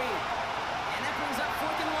knock it free. And that brings up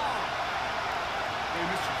 4th and long. Hey,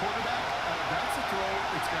 Mr. Quarterback, that's a throw.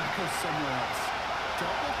 It's got to go somewhere else.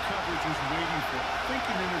 Double coverage was waiting for it.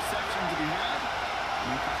 Thinking interception to be had. And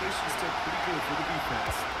the completion's still pretty good for the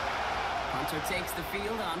defense. Hunter takes the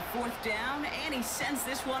field on 4th down, and he sends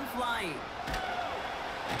this one flying.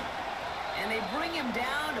 And they bring him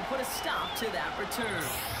down to put a stop to that return.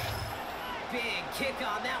 Big kick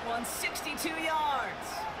on that one, 62 yards.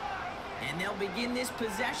 And they'll begin this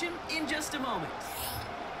possession in just a moment.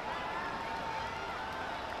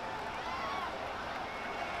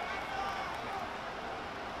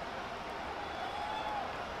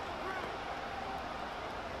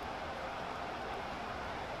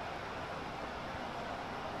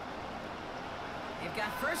 They've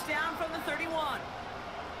got 1st down from the 31.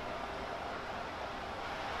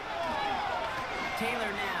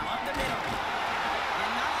 Taylor now up the middle.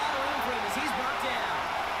 And not a lot of room for him as he's brought down.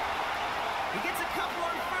 He gets a couple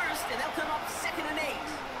on 1st, and they'll come up 2nd and 8.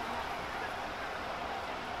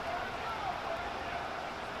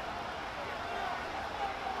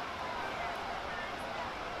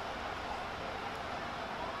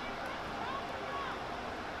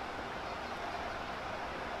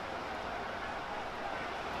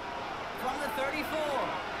 From the 34.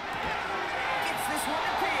 Gets this one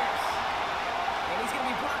to Pierce. And he's going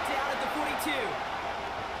to be brought down at the 42.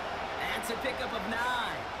 That's a pickup of 9.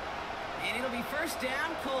 And it'll be 1st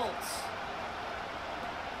down, Colts.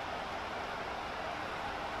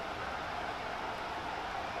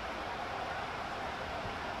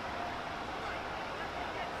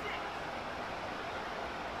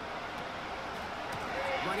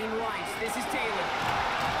 Running right, this is Taylor.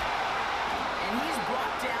 And he's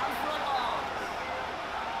brought down for a loss.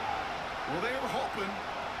 Well, they were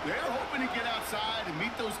hoping to get outside and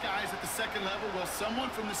meet those guys at the 2nd level. Well, someone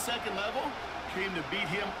from the 2nd level came to beat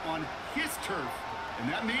him on his turf. And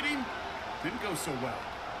that meeting didn't go so well.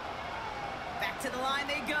 Back to the line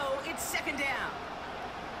they go. It's 2nd down.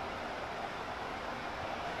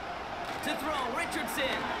 To throw,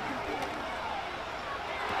 Richardson.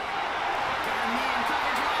 Got a man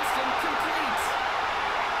coverage lost him, complete.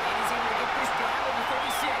 And he's able to get this down over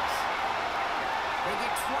 36.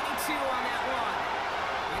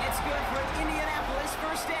 this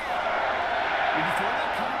first down. When you throw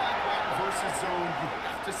that comeback route versus zone, you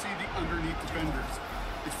have to see the underneath defenders.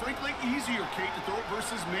 It's frankly easier, Kate, to throw it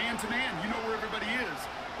versus man-to-man. You know where everybody is.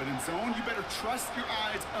 But in zone, you better trust your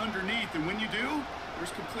eyes underneath. And when you do,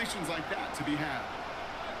 there's completions like that to be had.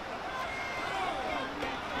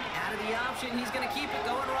 Out of the option, he's going to keep it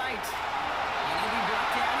going right. And he'll be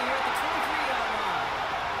brought down here at the 23-yard line.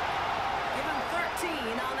 Give him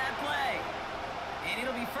 13 on that play. And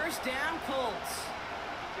it'll be first down, Colts.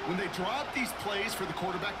 When they draw up these plays for the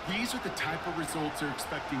quarterback, these are the type of results they're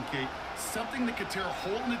expecting, Kate. Something that could tear a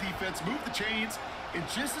hole in the defense, move the chains, and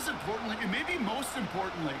just as importantly, and maybe most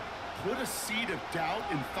importantly, put a seed of doubt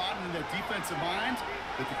and thought into that defensive mind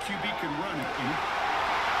that the QB can run at any.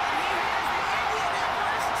 He has the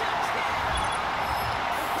Indianapolis touchdown.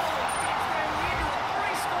 The Colts takes their lead to a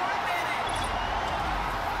 3-score advantage.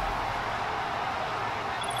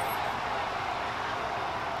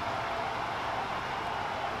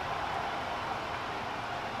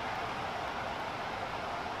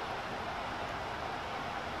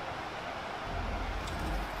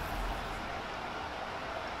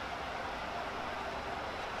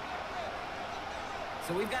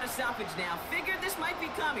 So we've got a stoppage now. Figured this might be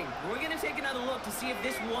coming. We're going to take another look to see if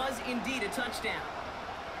this was indeed a touchdown.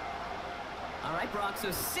 All right, Brock,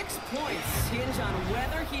 so 6 points hinge on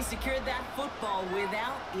whether he secured that football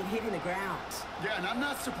without it hitting the ground. Yeah, and I'm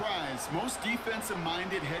not surprised. Most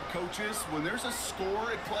defensive-minded head coaches, when there's a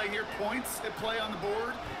score at play here, points at play on the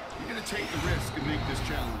board, you're going to take the risk and make this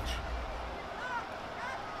challenge.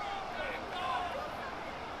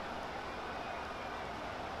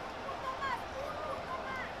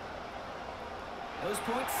 Those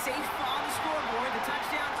points safe on the scoreboard. The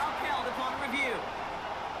touchdown upheld upon review.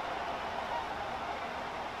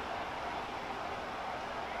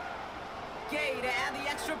 Gay to add the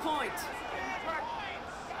extra point.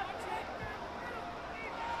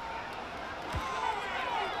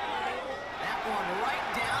 That one right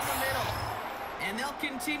down the middle. And they'll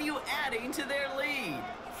continue adding to their lead.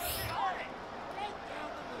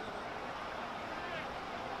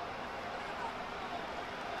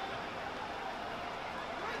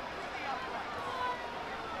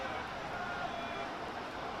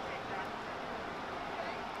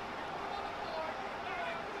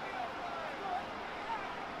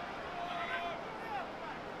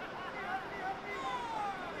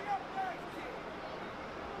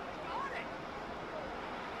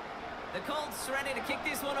 The Colts ready to kick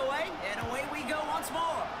this one away, and away we go once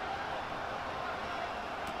more.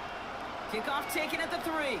 Kickoff taken at the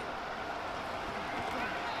 3.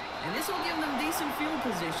 And this will give them decent field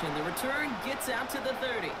position. The return gets out to the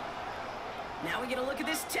 30. Now we get a look at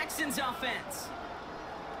this Texans offense.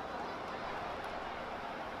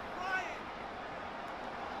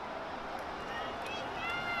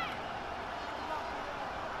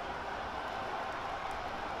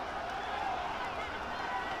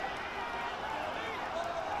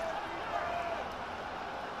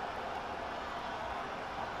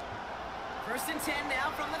 First and 10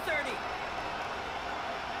 now from the 30.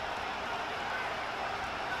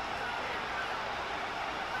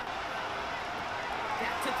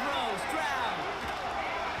 Back to throw, Stroud.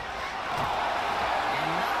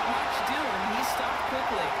 And not much doing. He stopped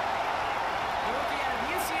quickly. The rookie out of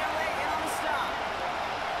UCLA in on the stop.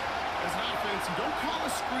 As an offense, you don't call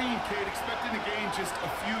a screen, Kate, expecting to gain just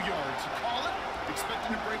a few yards. You call it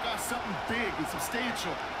expecting to break off something big and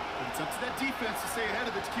substantial. But it's up to that defense to stay ahead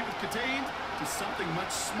of it, to keep it contained to something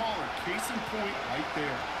much smaller. Case in point right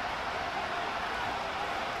there.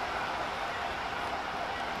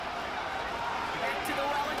 Back to the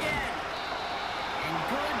well again. And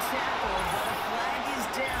good tackle, but a flag is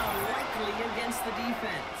down, likely against the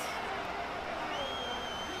defense.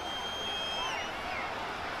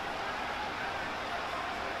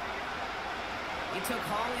 He took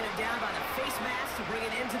Holland down by the face mask to bring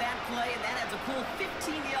it into that play, and that adds a cool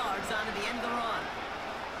 15 yards onto the end of the run.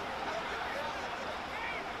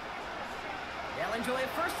 They'll enjoy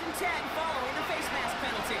a first and 10 following the face mask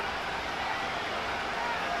penalty.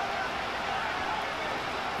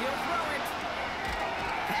 He'll throw it.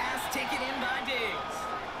 Pass taken in by Diggs.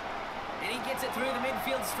 And he gets it through the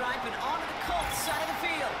midfield stripe and onto the Colts side of the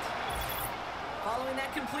field. Following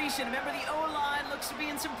that completion, remember the O-line looks to be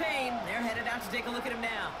in some pain. They're headed out to take a look at him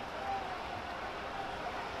now.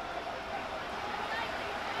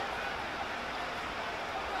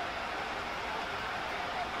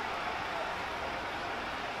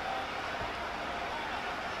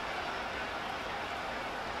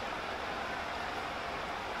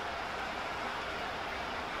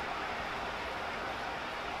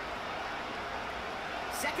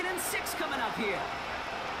 Second and 6 coming up here.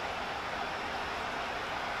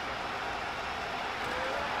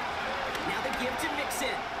 give to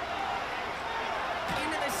Mixon.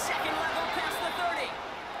 Into the second level past the 30.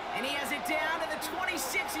 And he has it down to the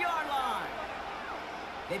 26-yard line.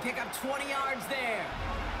 They pick up 20 yards there.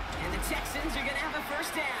 And the Texans are going to have a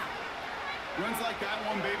first down. Runs like that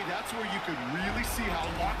one, baby, that's where you could really see how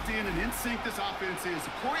locked in and in sync this offense is.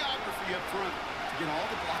 The choreography up front to get all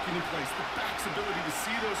the blocking in place. The back's ability to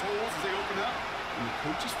see those holes as they open up. And the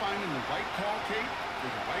coach is finding the right call, Kate,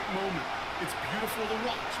 for the right moment. It's beautiful to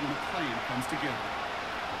watch when a plan comes together.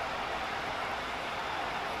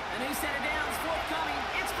 A new set of downs forthcoming.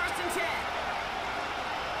 It's 1st and 10.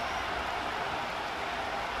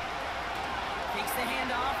 Takes the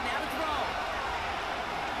handoff, now to throw.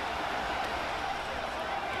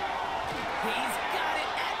 He's got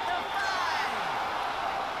it at the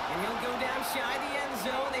 5. And he'll go down shy of the end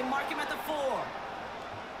zone. They mark him at the 4.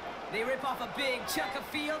 They rip off a big chunk of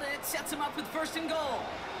field, and it sets him up with 1st and goal.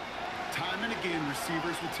 Time and again,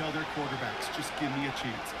 receivers will tell their quarterbacks, just give me a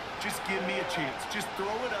chance. Just give me a chance. Just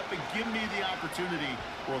throw it up and give me the opportunity.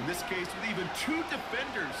 Well, in this case, with even 2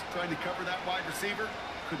 defenders trying to cover that wide receiver,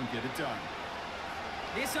 couldn't get it done.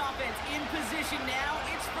 This offense in position now.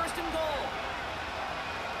 It's 1st and goal.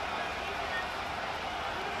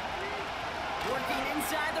 Working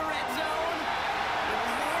inside the red zone. It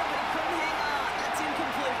was there, but he couldn't hang on. That's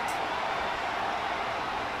incomplete.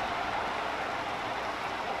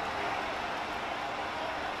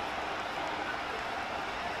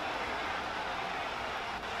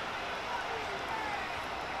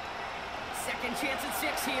 Second chance at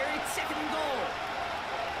 6 here. It's 2nd and goal.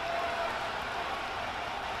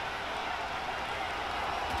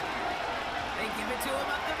 They give it to him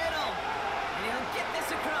up the middle. And he'll get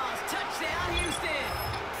this across. Touchdown, Houston.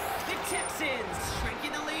 The Texans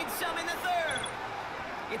shrinking the lead some in the 3rd.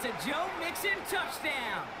 It's a Joe Mixon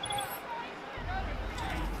touchdown.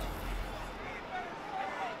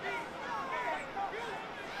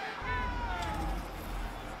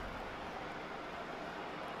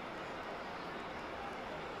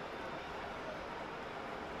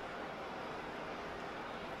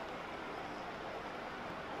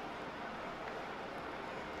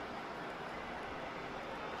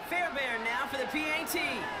 Fairbairn now for the PAT.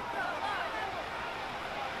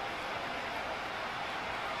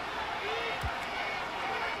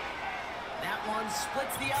 That one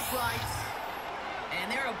splits the uprights.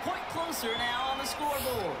 And they're a point closer now on the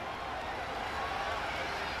scoreboard.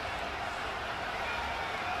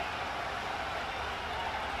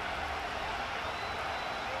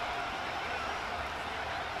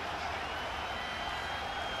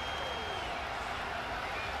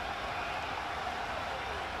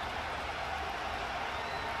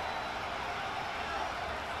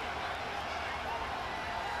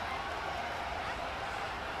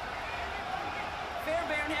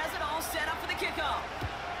 Fairbairn has it all set up for the kickoff.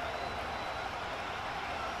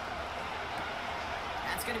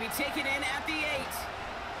 That's going to be taken in at the 8.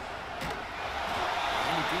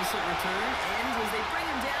 And a decent return ends as they bring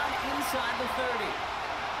him down inside the 30.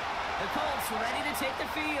 The Colts ready to take the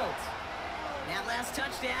field. That last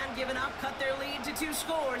touchdown given up cut their lead to 2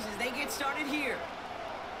 scores as they get started here.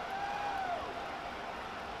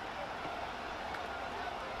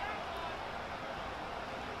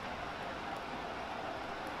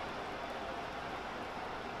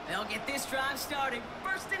 They'll get this drive started.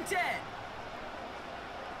 1st and 10.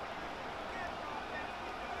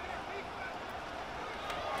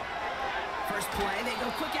 First play, they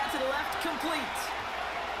go quick out to the left, complete.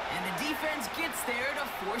 And the defense gets there to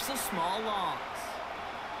force a small loss.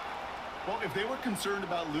 Well, if they were concerned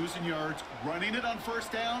about losing yards, running it on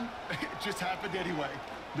 1st down, it just happened anyway.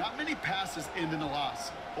 Not many passes end in a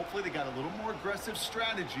loss. Hopefully they got a little more aggressive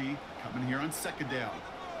strategy coming here on 2nd down.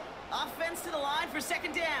 Offense to the line for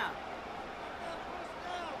 2nd down.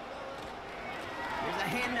 There's a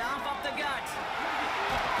handoff up the gut.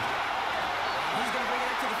 He's going to bring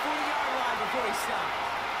it up to the 40-yard line before he stops.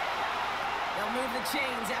 They'll move the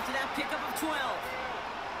chains after that pickup of 12.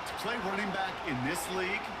 To play running back in this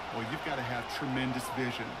league, well, you've got to have tremendous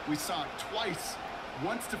vision. We saw it twice.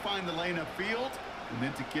 Once to find the lane upfield, and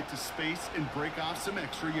then to get to space and break off some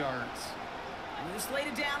extra yards. And the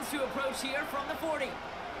slated downs to approach here from the 40.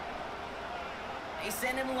 They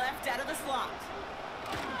send him left out of the slot.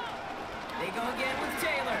 They go again with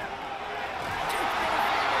Taylor. And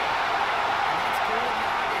that's good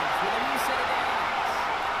yardage with a new set of downs.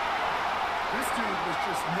 This dude was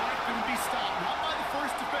just not going to be stopped. Not by the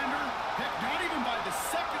first defender. Heck, not even by the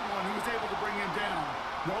second one who was able to bring him down.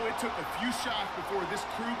 No, it took a few shots before this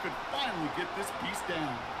crew could finally get this piece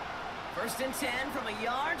down. 1st and 10 from a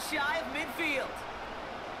yard shy of midfield.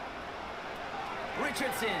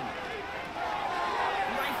 Richardson.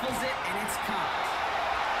 Right Shuffles it, and it's caught.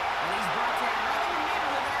 And he's brought down right in the middle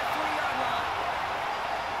of that 40-yard line.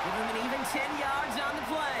 Give him an even 10 yards on the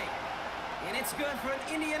play. And it's good for an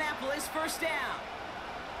Indianapolis first down.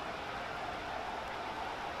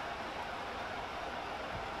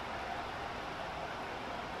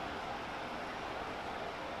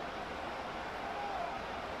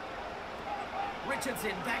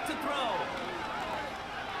 Richardson back to throw.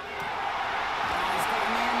 He's got a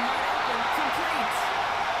man wide open, complete.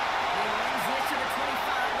 He runs this to the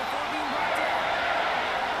 25 before being brought down.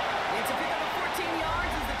 It's a pick up of 14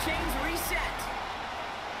 yards as the chains reset.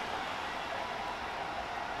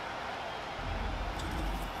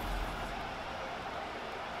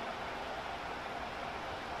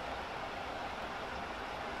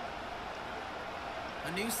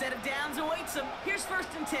 A new set of downs awaits him. Here's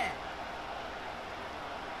 1st and 10.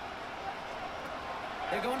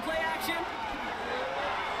 They're going play action. A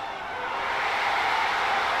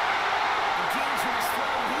dangerous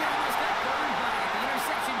throw. He almost got burned by it. The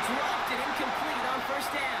interception dropped and incomplete on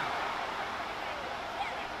 1st down.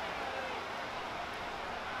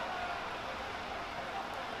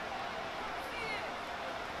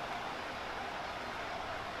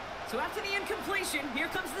 So after the incompletion, here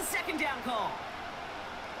comes the 2nd down call.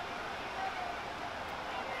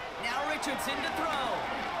 Now Richardson to throw.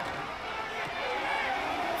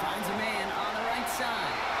 Finds a man on the right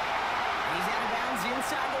side. He's out of bounds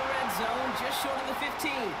inside the red zone, just short of the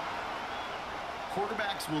 15.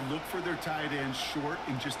 Quarterbacks will look for their tight ends short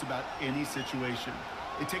in just about any situation.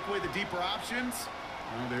 They take away the deeper options.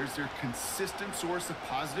 Well, there's their consistent source of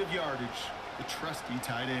positive yardage, the trusty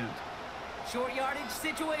tight end. Short yardage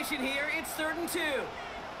situation here. It's 3rd and 2.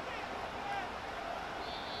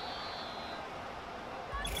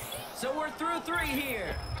 So we're through 3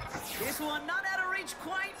 here. This one not out of reach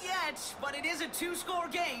quite yet, but it is a 2-score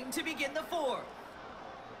game to begin the 4th.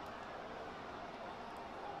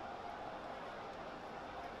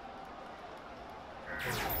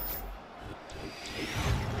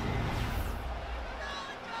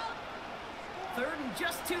 Third and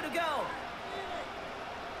just 2 to go.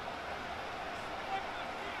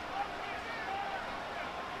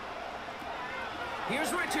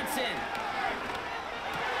 Here's Richardson.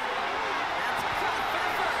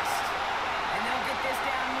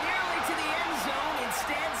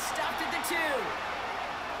 Instead, stopped at the 2.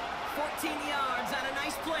 14 yards on a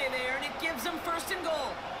nice play there, and it gives them 1st and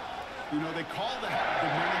goal. You know, they call the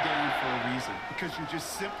money down for a reason, because you're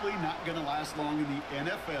just simply not going to last long in the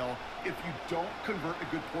NFL if you don't convert a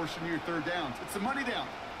good portion of your 3rd downs. It's the money down.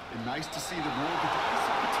 And nice to see the roll of the dice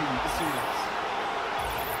continue the series.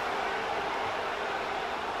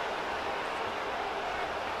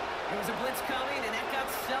 There was a blitz coming, and that got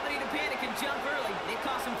somebody to panic and jump early. It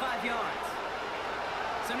cost him 5 yards.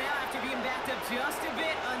 So now, after being backed up just a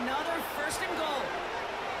bit, another 1st and goal.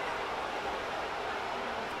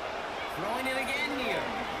 Throwing it again here.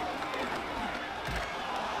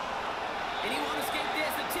 And he won't escape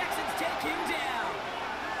this. The Texans take him down.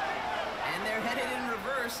 And they're headed in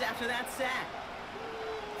reverse after that sack.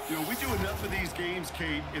 You know, we do enough of these games,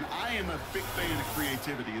 Kate, and I am a big fan of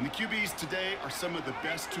creativity. And the QBs today are some of the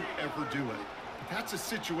best to ever do it. But that's a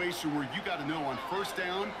situation where you got to know on 1st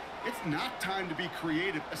down, it's not time to be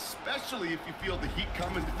creative, especially if you feel the heat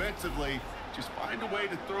coming defensively. Just find a way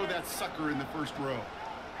to throw that sucker in the 1st row.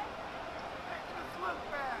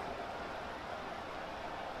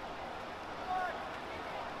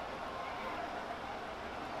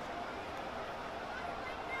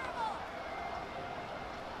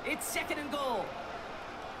 It's 2nd and goal.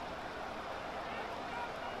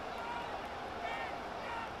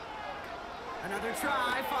 Another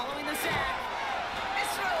try following the sack. This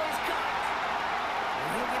throw is caught. And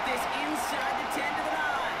he'll get this inside the 10 to the 9.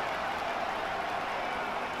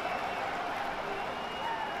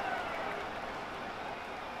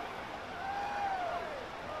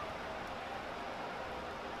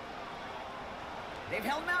 They've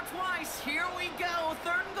held him out twice. Here we go.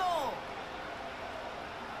 3rd and goal.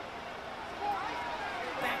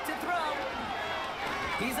 Back to throw.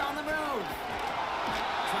 He's on the move.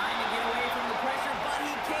 Trying to get away from the pressure, but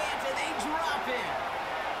he can't, and they drop him.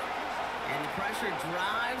 And the pressure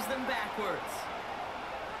drives them backwards.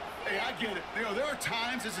 Hey, I get it. You know, there are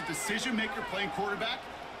times as a decision-maker playing quarterback,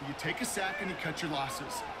 you take a sack and you cut your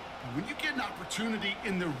losses. But when you get an opportunity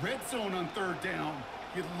in the red zone on 3rd down,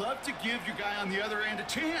 you'd love to give your guy on the other end a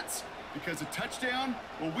chance. Because a touchdown,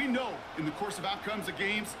 well, we know in the course of outcomes of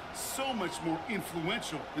games, so much more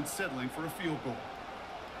influential than settling for a field goal.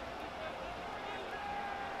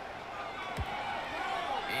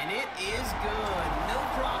 And it is good. No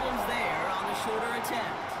problems there on the shorter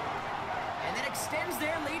attempt. And that extends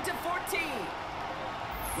their lead to 14.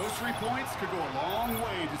 Those 3 points could go a long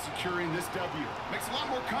way to securing this W. Makes it a lot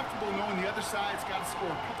more comfortable knowing the other side's got to score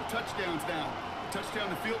a couple touchdowns now. A touchdown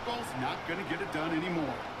to field goals, not going to get it done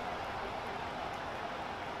anymore.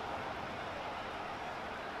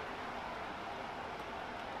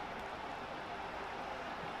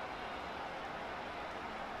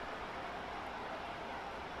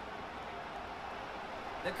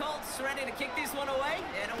 The Colts ready to kick this one away,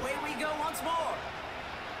 and away we go once more.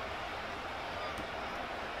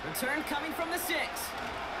 Return coming from the 6.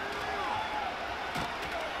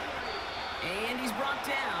 And he's brought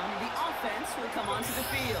down. The offense will come onto the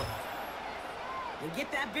field. They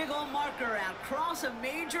get that big old marker out, cross a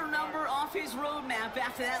major number off his roadmap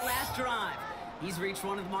after that last drive. He's reached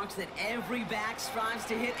one of the marks that every back strives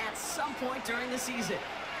to hit at some point during the season.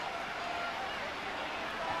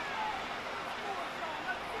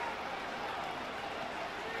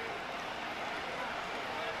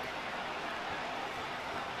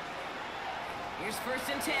 Here's 1st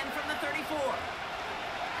and 10 from the 34.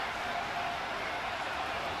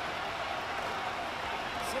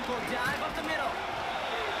 Simple dive up the middle.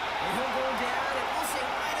 And he'll go down and we'll say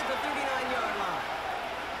right at the 39-yard line.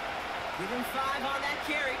 Give him 5 on that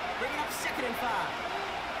carry, bringing up 2nd and 5.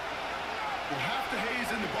 Well, half the hay is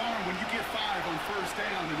in the barn when you get 5 on 1st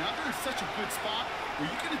down, and now they're in such a good spot where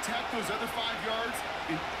you can attack those other 5 yards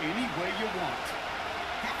in any way you want.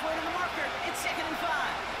 Halfway to the marker, it's 2nd and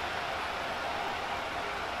 5.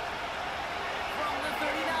 From the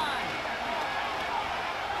 39.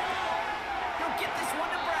 He'll get this one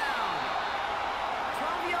to Brown.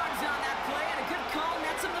 12 yards on that play, and a good call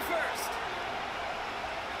nets him the 1st.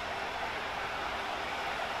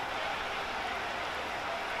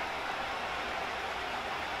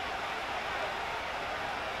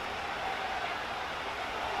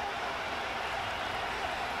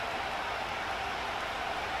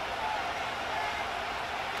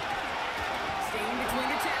 Staying between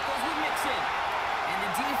the tackles with Mixon. And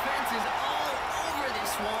the defense is all over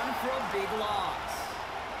this one for a big loss.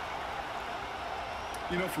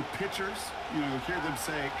 You know, for pitchers, you hear them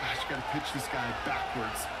say, gosh, you got to pitch this guy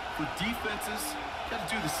backwards. For defenses, you got to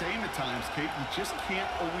do the same at times, Kate. You just can't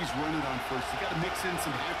always run it on 1st. You got to mix in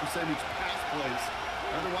some high-percentage pass plays.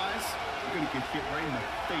 Otherwise, you're going to get hit right in the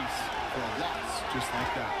face for a loss just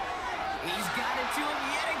like that. He's got it to him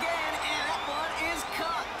yet again, and that one is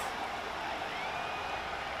cut.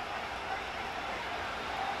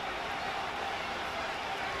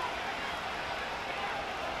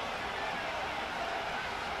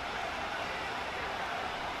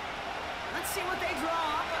 Let's see what they draw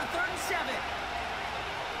up on a 3rd and 7.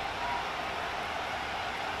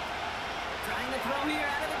 Trying to throw here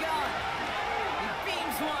out of the gun. He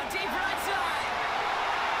beams one deep right side.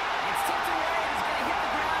 It's tipped away. It's going to hit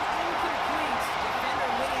the ground incomplete. Defender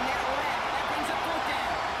waiting that way. That brings up 4th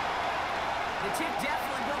down. The tip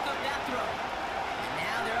definitely broke up that throw. And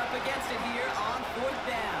now they're up against it here on 4th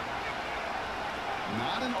down.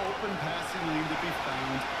 Not an open passing lane to be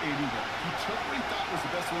found anywhere. He took what he thought was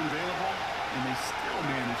the best one available, and they still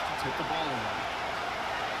managed to tip the ball away.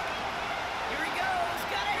 Here he goes.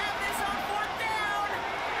 Got to have this on 4th down.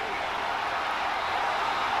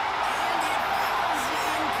 And it falls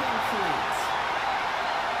incomplete.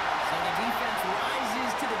 So the defense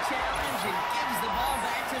rises to the challenge and gives the ball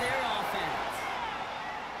back to their offense.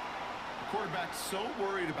 Quarterback so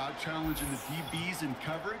worried about challenging the DBs in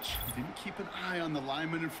coverage, he didn't keep an eye on the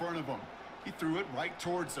lineman in front of him. He threw it right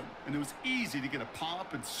towards him, and it was easy to get a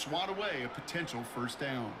pop and swat away a potential 1st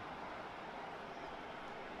down.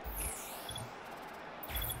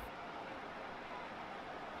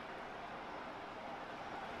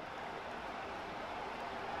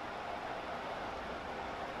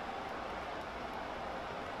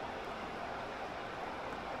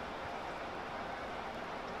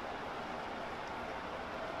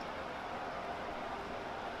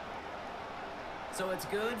 So it's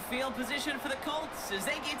good field position for the Colts as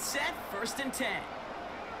they get set, 1st and 10.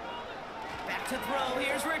 Back to throw,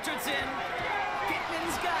 here's Richardson.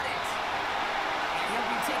 Pittman's got it. And he'll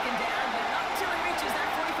be taken down, but not until he reaches that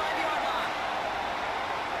 45-yard line.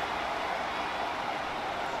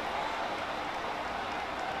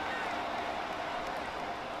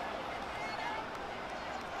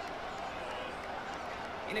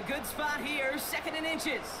 In a good spot here, 2nd and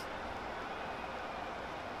inches.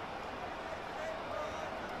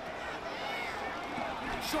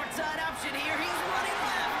 Short side option here. He's running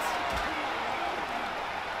left.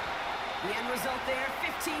 The end result there,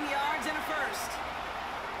 15 yards and a 1st.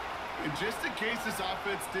 And just in case this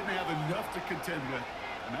offense didn't have enough to contend with,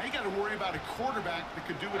 Now you got to worry about a quarterback that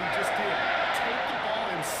could do what he just did. Take the ball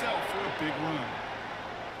himself for a big run.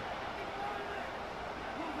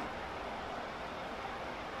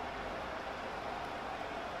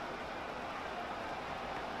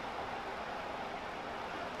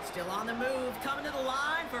 Still on the move, coming to the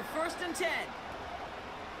line for 1st and 10.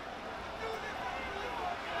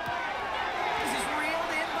 This is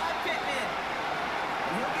reeled in by Pittman.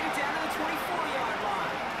 And he'll get it down to the 24-yard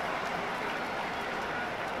line.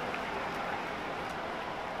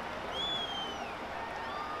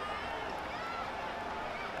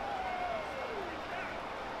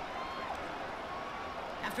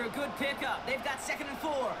 After a good pickup, they've got 2nd and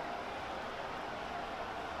 4.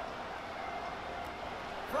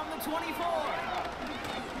 From the 24.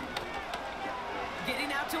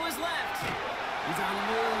 Getting out to his left. He's on the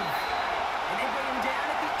move. And they bring him down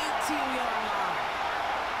at the 18-yard line.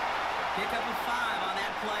 Pick up a 5 on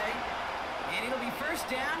that play. And it'll be 1st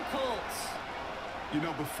down, Colts. You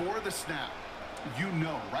know, before the snap,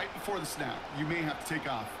 right before the snap, you may have to take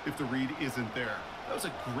off if the read isn't there. That was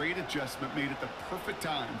a great adjustment made at the perfect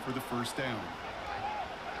time for the 1st down.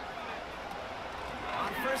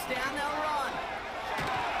 On 1st down, they'll run.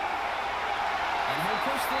 And he'll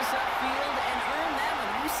push this upfield and earn them a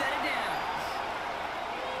new set of downs.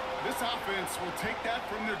 This offense will take that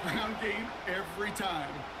from their ground game every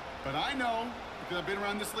time. But I know, because I've been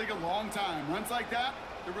around this league a long time, runs like that,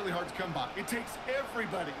 they're really hard to come by. It takes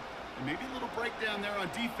everybody. And maybe a little breakdown there on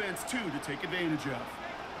defense, too, to take advantage of.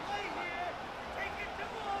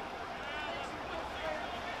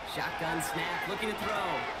 Shotgun snap, looking to throw.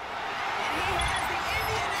 And he has the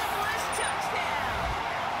Indianapolis touchdown.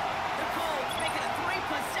 The Colts make it a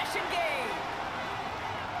 3-possession game.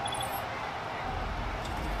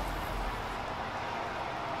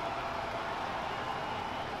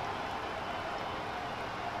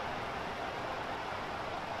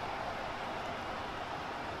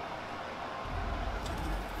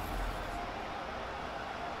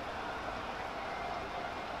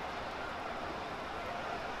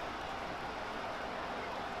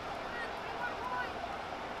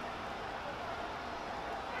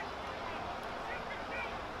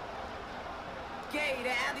 Gay to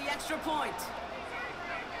add the extra point.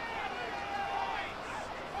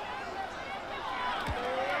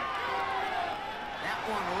 That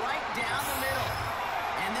one right down the middle.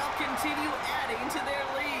 And they'll continue adding to their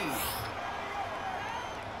lead.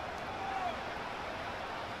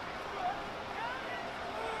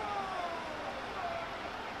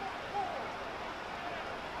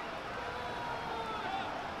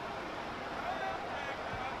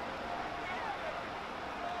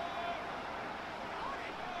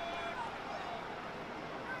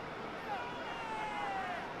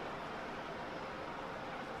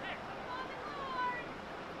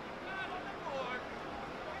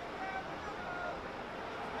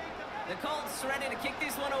 The Colts ready to kick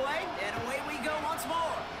this one away, and away we go once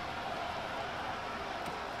more.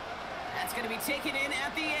 That's going to be taken in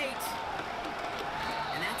at the 8.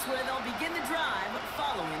 And that's where they'll begin the drive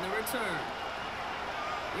following the return.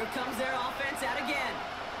 Here comes their offense out again.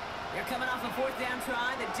 They're coming off a 4th down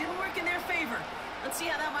try that didn't work in their favor. Let's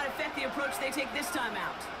see how that might affect the approach they take this time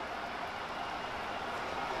out.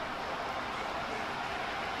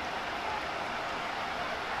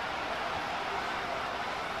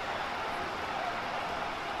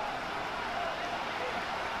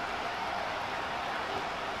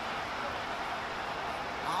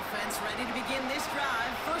 Offense ready to begin this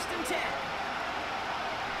drive, 1st and 10.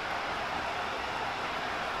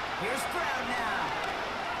 Here's Brown now.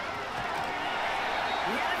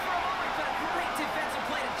 He had it for a moment, but a great defensive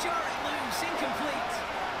play to jar it loose, incomplete.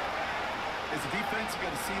 As a defense, you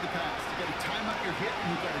got to see the pass. You got to time up your hit, and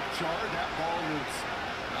you got to jar that ball loose.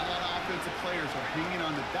 Not a lot of offensive players are hanging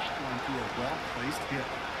on to that one through a well-placed hit.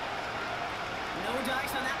 No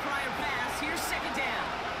dice on that prior pass. Here's 2nd down.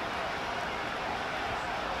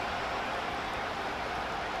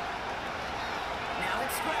 Now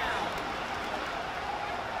it's Brown.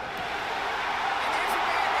 And there's a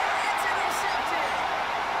man there. It's intercepted.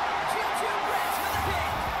 Juju Brents with a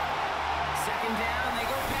pick. 2nd down. They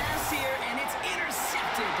go pass here, and it's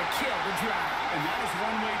intercepted to kill the drive. And that is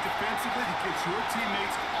one way defensively to get your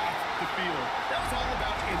teammates off the field. That was all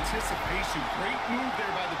about anticipation. Great move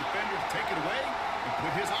there by the defender to take it away and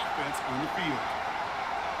put his offense on the field.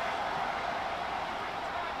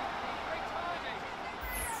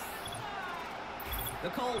 The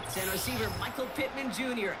Colts and receiver Michael Pittman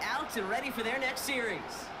Jr. out and ready for their next series.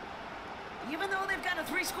 Even though they've got a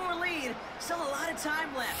 3-score lead, still a lot of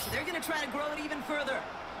time left, so they're going to try to grow it even further.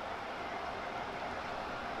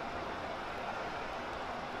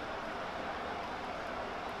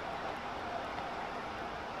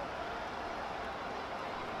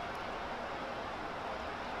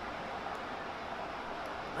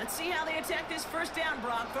 Let's see how they attack this first down,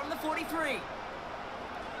 Brock, from the 43.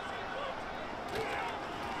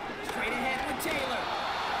 Straight ahead with Taylor.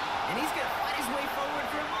 And he's going to fight his way forward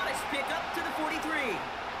for a modest pickup to the 43.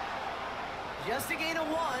 Just a gain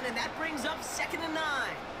of 1, and that brings up 2nd and 9.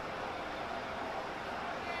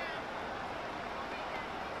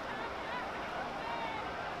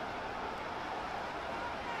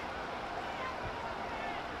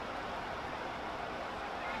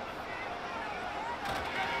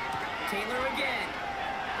 Taylor again.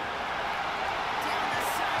 Down the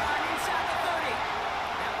sideline inside the 30.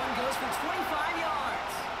 That one goes for 25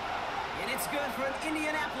 yards. And it's good for an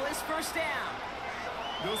Indianapolis first down.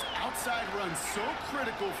 Those outside runs so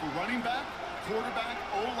critical for running back, quarterback,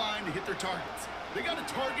 O-line to hit their targets. They got a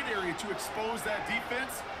target area to expose that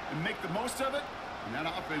defense and make the most of it. And that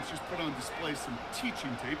offense just put on display some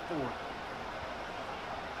teaching tape for it.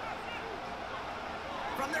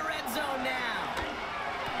 From the red zone now.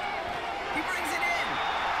 He brings it in.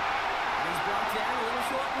 And he's brought down a little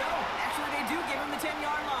short. No, actually they do give him the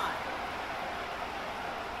 10-yard line.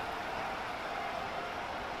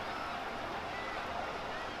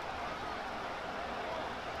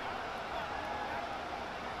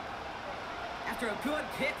 After a good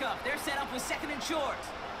pickup, they're set up with 2nd and short.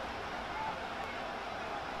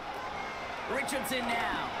 Richardson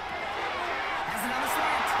now. Has it on the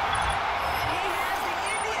slant. And he has the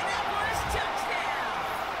Indianapolis touchdown.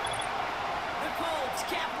 The Colts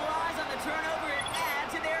capitalize on the turnover and add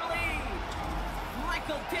to their lead.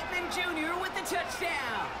 Michael Pittman Jr. with the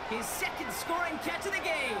touchdown. His 2nd scoring catch of the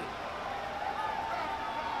game.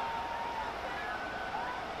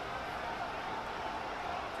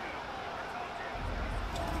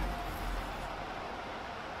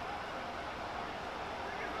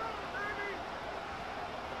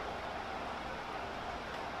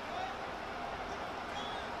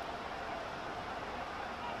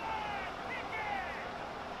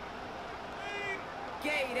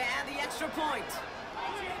 Gay to add the extra point.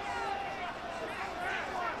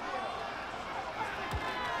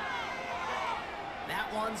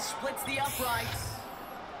 That one splits the uprights.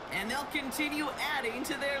 And they'll continue adding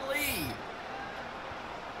to their lead.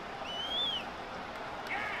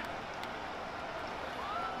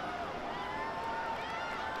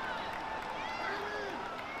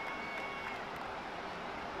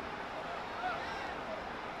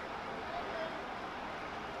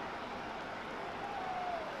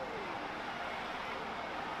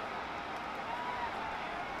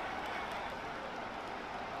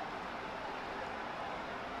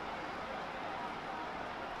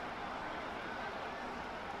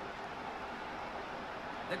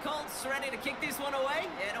 The Colts ready to kick this one away,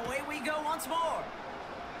 and away we go once more.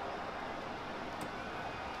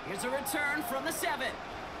 Here's a return from the 7.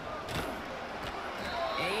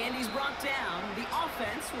 And he's brought down. The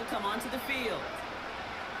offense will come onto the field.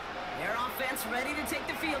 Their offense ready to take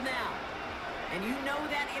the field now. And you know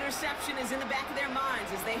that interception is in the back of their minds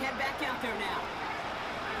as they head back out there now.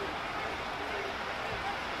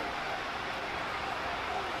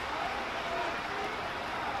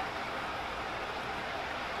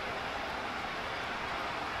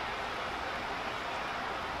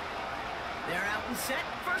 They're out and set,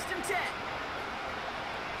 1st and 10.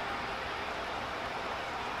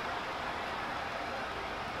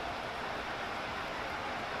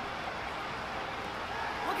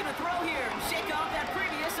 Looking to throw here and shake off that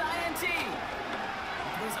previous INT.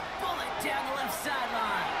 There's a bullet down the left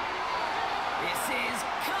sideline. This is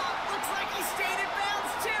caught. Looks like he stayed in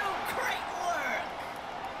bounds too. Great work.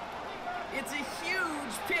 It's a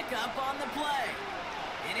huge pickup on the play.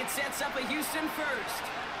 And it sets up a Houston first.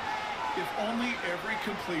 If only every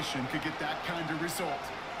completion could get that kind of result.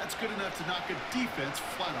 That's good enough to knock a defense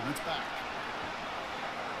flat on its back.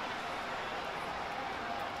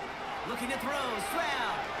 Looking to throw,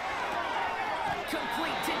 Stroud.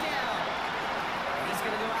 Complete to down. And he's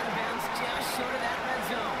going to go out of bounds just short of that red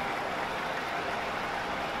zone.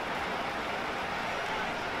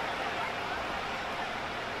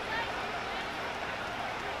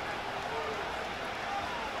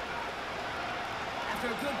 After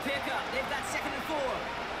a good pickup, they've got 2nd and 4.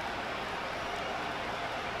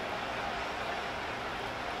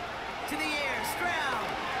 To the air, Stroud.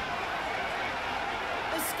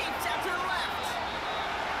 Escapes out to the left.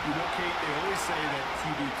 You know, Kate, they always say that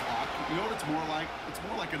QB clock, you know what it's more like? It's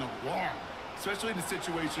more like an alarm, especially in a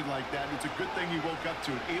situation like that. It's a good thing he woke up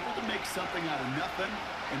to it, able to make something out of nothing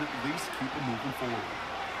and at least keep it moving forward.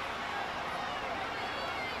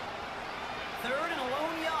 3rd and a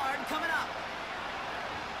lone yard coming up.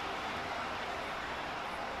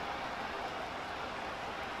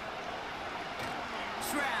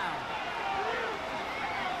 Stroud.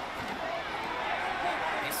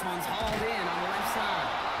 This one's hauled in on the left side.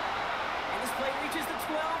 And this play reaches the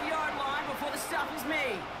 12-yard line before the stop is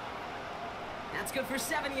made. That's good for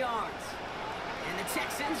 7 yards. And the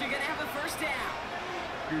Texans are going to have a first down.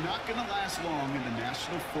 You're not going to last long in the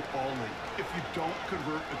National Football League if you don't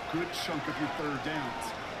convert a good chunk of your third downs.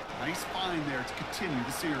 Nice find there to continue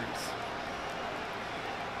the series.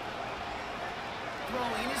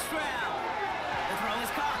 Throwing is Stroud. The throw is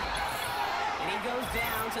caught. And he goes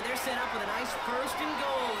down, so they're set up with a nice first and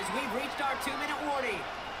goal as we've reached our 2-minute warning.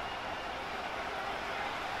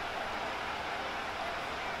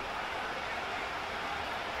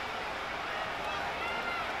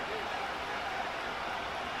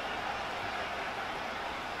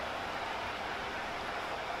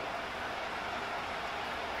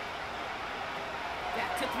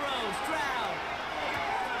 Back to throw, Stroud.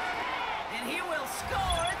 And he will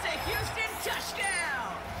score. It's a Houston touchdown.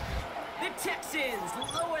 The Texans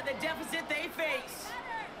lower the deficit they face.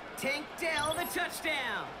 Tank Dell the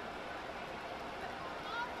touchdown.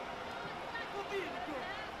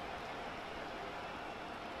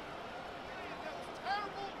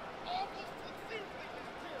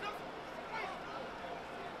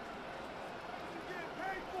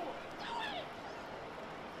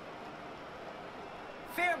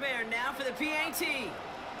 Fairbairn now for the PAT.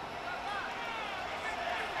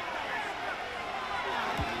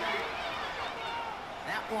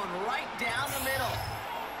 That one right down the middle.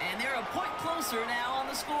 And they're a point closer now on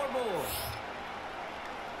the scoreboard.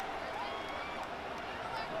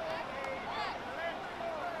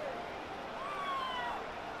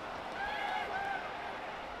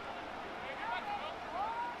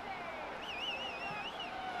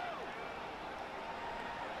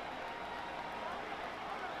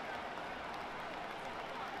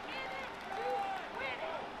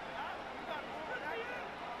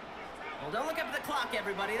 Well, don't look up at the clock,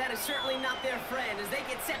 everybody. That is certainly not their friend as they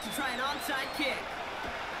get set to try an onside kick.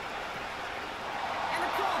 And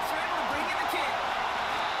the Colts are able to bring in the kick.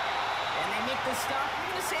 And they make the stop. I'm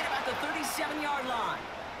going to say it about the 37-yard line.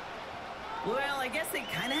 Well, I guess they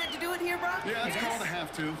kind of had to do it here, Brock. Yeah, it's called a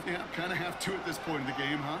have to. Yeah, kind of have to at this point in the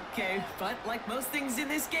game, huh? Okay, but like most things in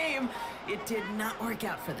this game, it did not work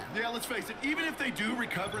out for them. Yeah, let's face it, even if they do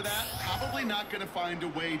recover that, probably not going to find a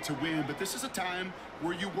way to win. But this is a time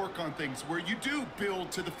where you work on things, where you do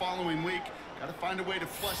build to the following week. Got to find a way to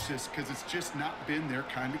flush this because it's just not been their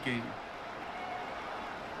kind of game.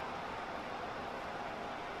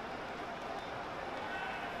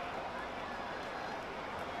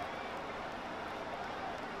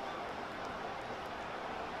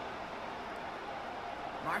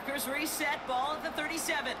 Markers reset, ball at the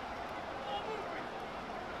 37.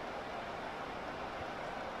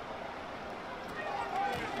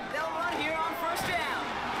 They'll run here on first down.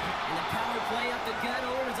 And the power play up the gut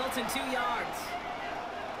only results in 2 yards.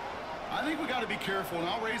 I think we got to be careful, and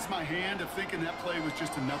I'll raise my hand of thinking that play was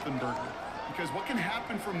just a nothing burger. Because what can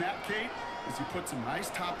happen from that, Kate, is you put some nice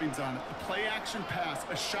toppings on it. A play action pass,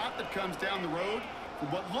 a shot that comes down the road for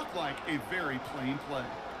what looked like a very plain play.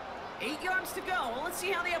 8 yards to go. Well, let's see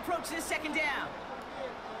how they approach this second down.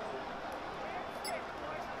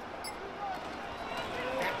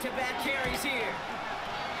 Back-to-back carries here.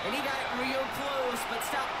 And he got it real close, but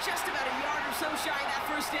stopped just about a yard or so shy of that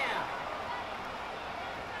first down.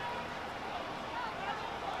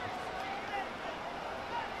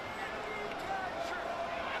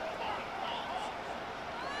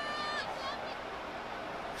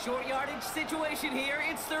 Short yardage situation here.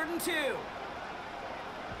 It's 3rd and 2.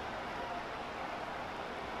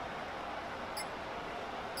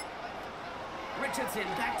 Richardson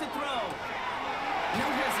back to throw. No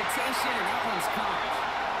hesitation, and that one's caught.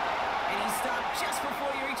 And he stopped just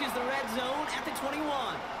before he reaches the red zone at the 21.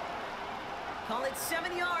 Call it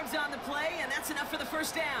 7 yards on the play, and that's enough for the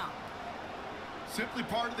first down. Simply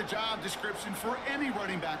part of the job description for any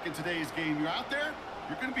running back in today's game. You're out there,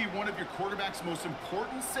 you're going to be one of your quarterback's most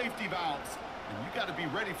important safety valves. And you got to be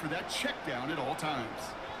ready for that check down at all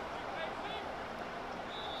times.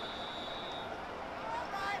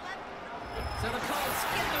 So the Colts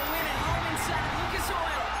get the win at home inside of Lucas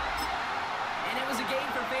Oil. And it was a game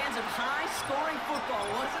for fans of high-scoring football,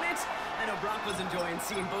 wasn't it? I know Brock was enjoying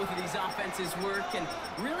seeing both of these offenses work, and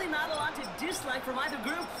really not a lot to dislike from either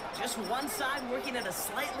group. Just one side working at a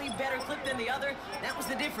slightly better clip than the other. That was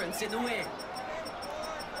the difference in the win.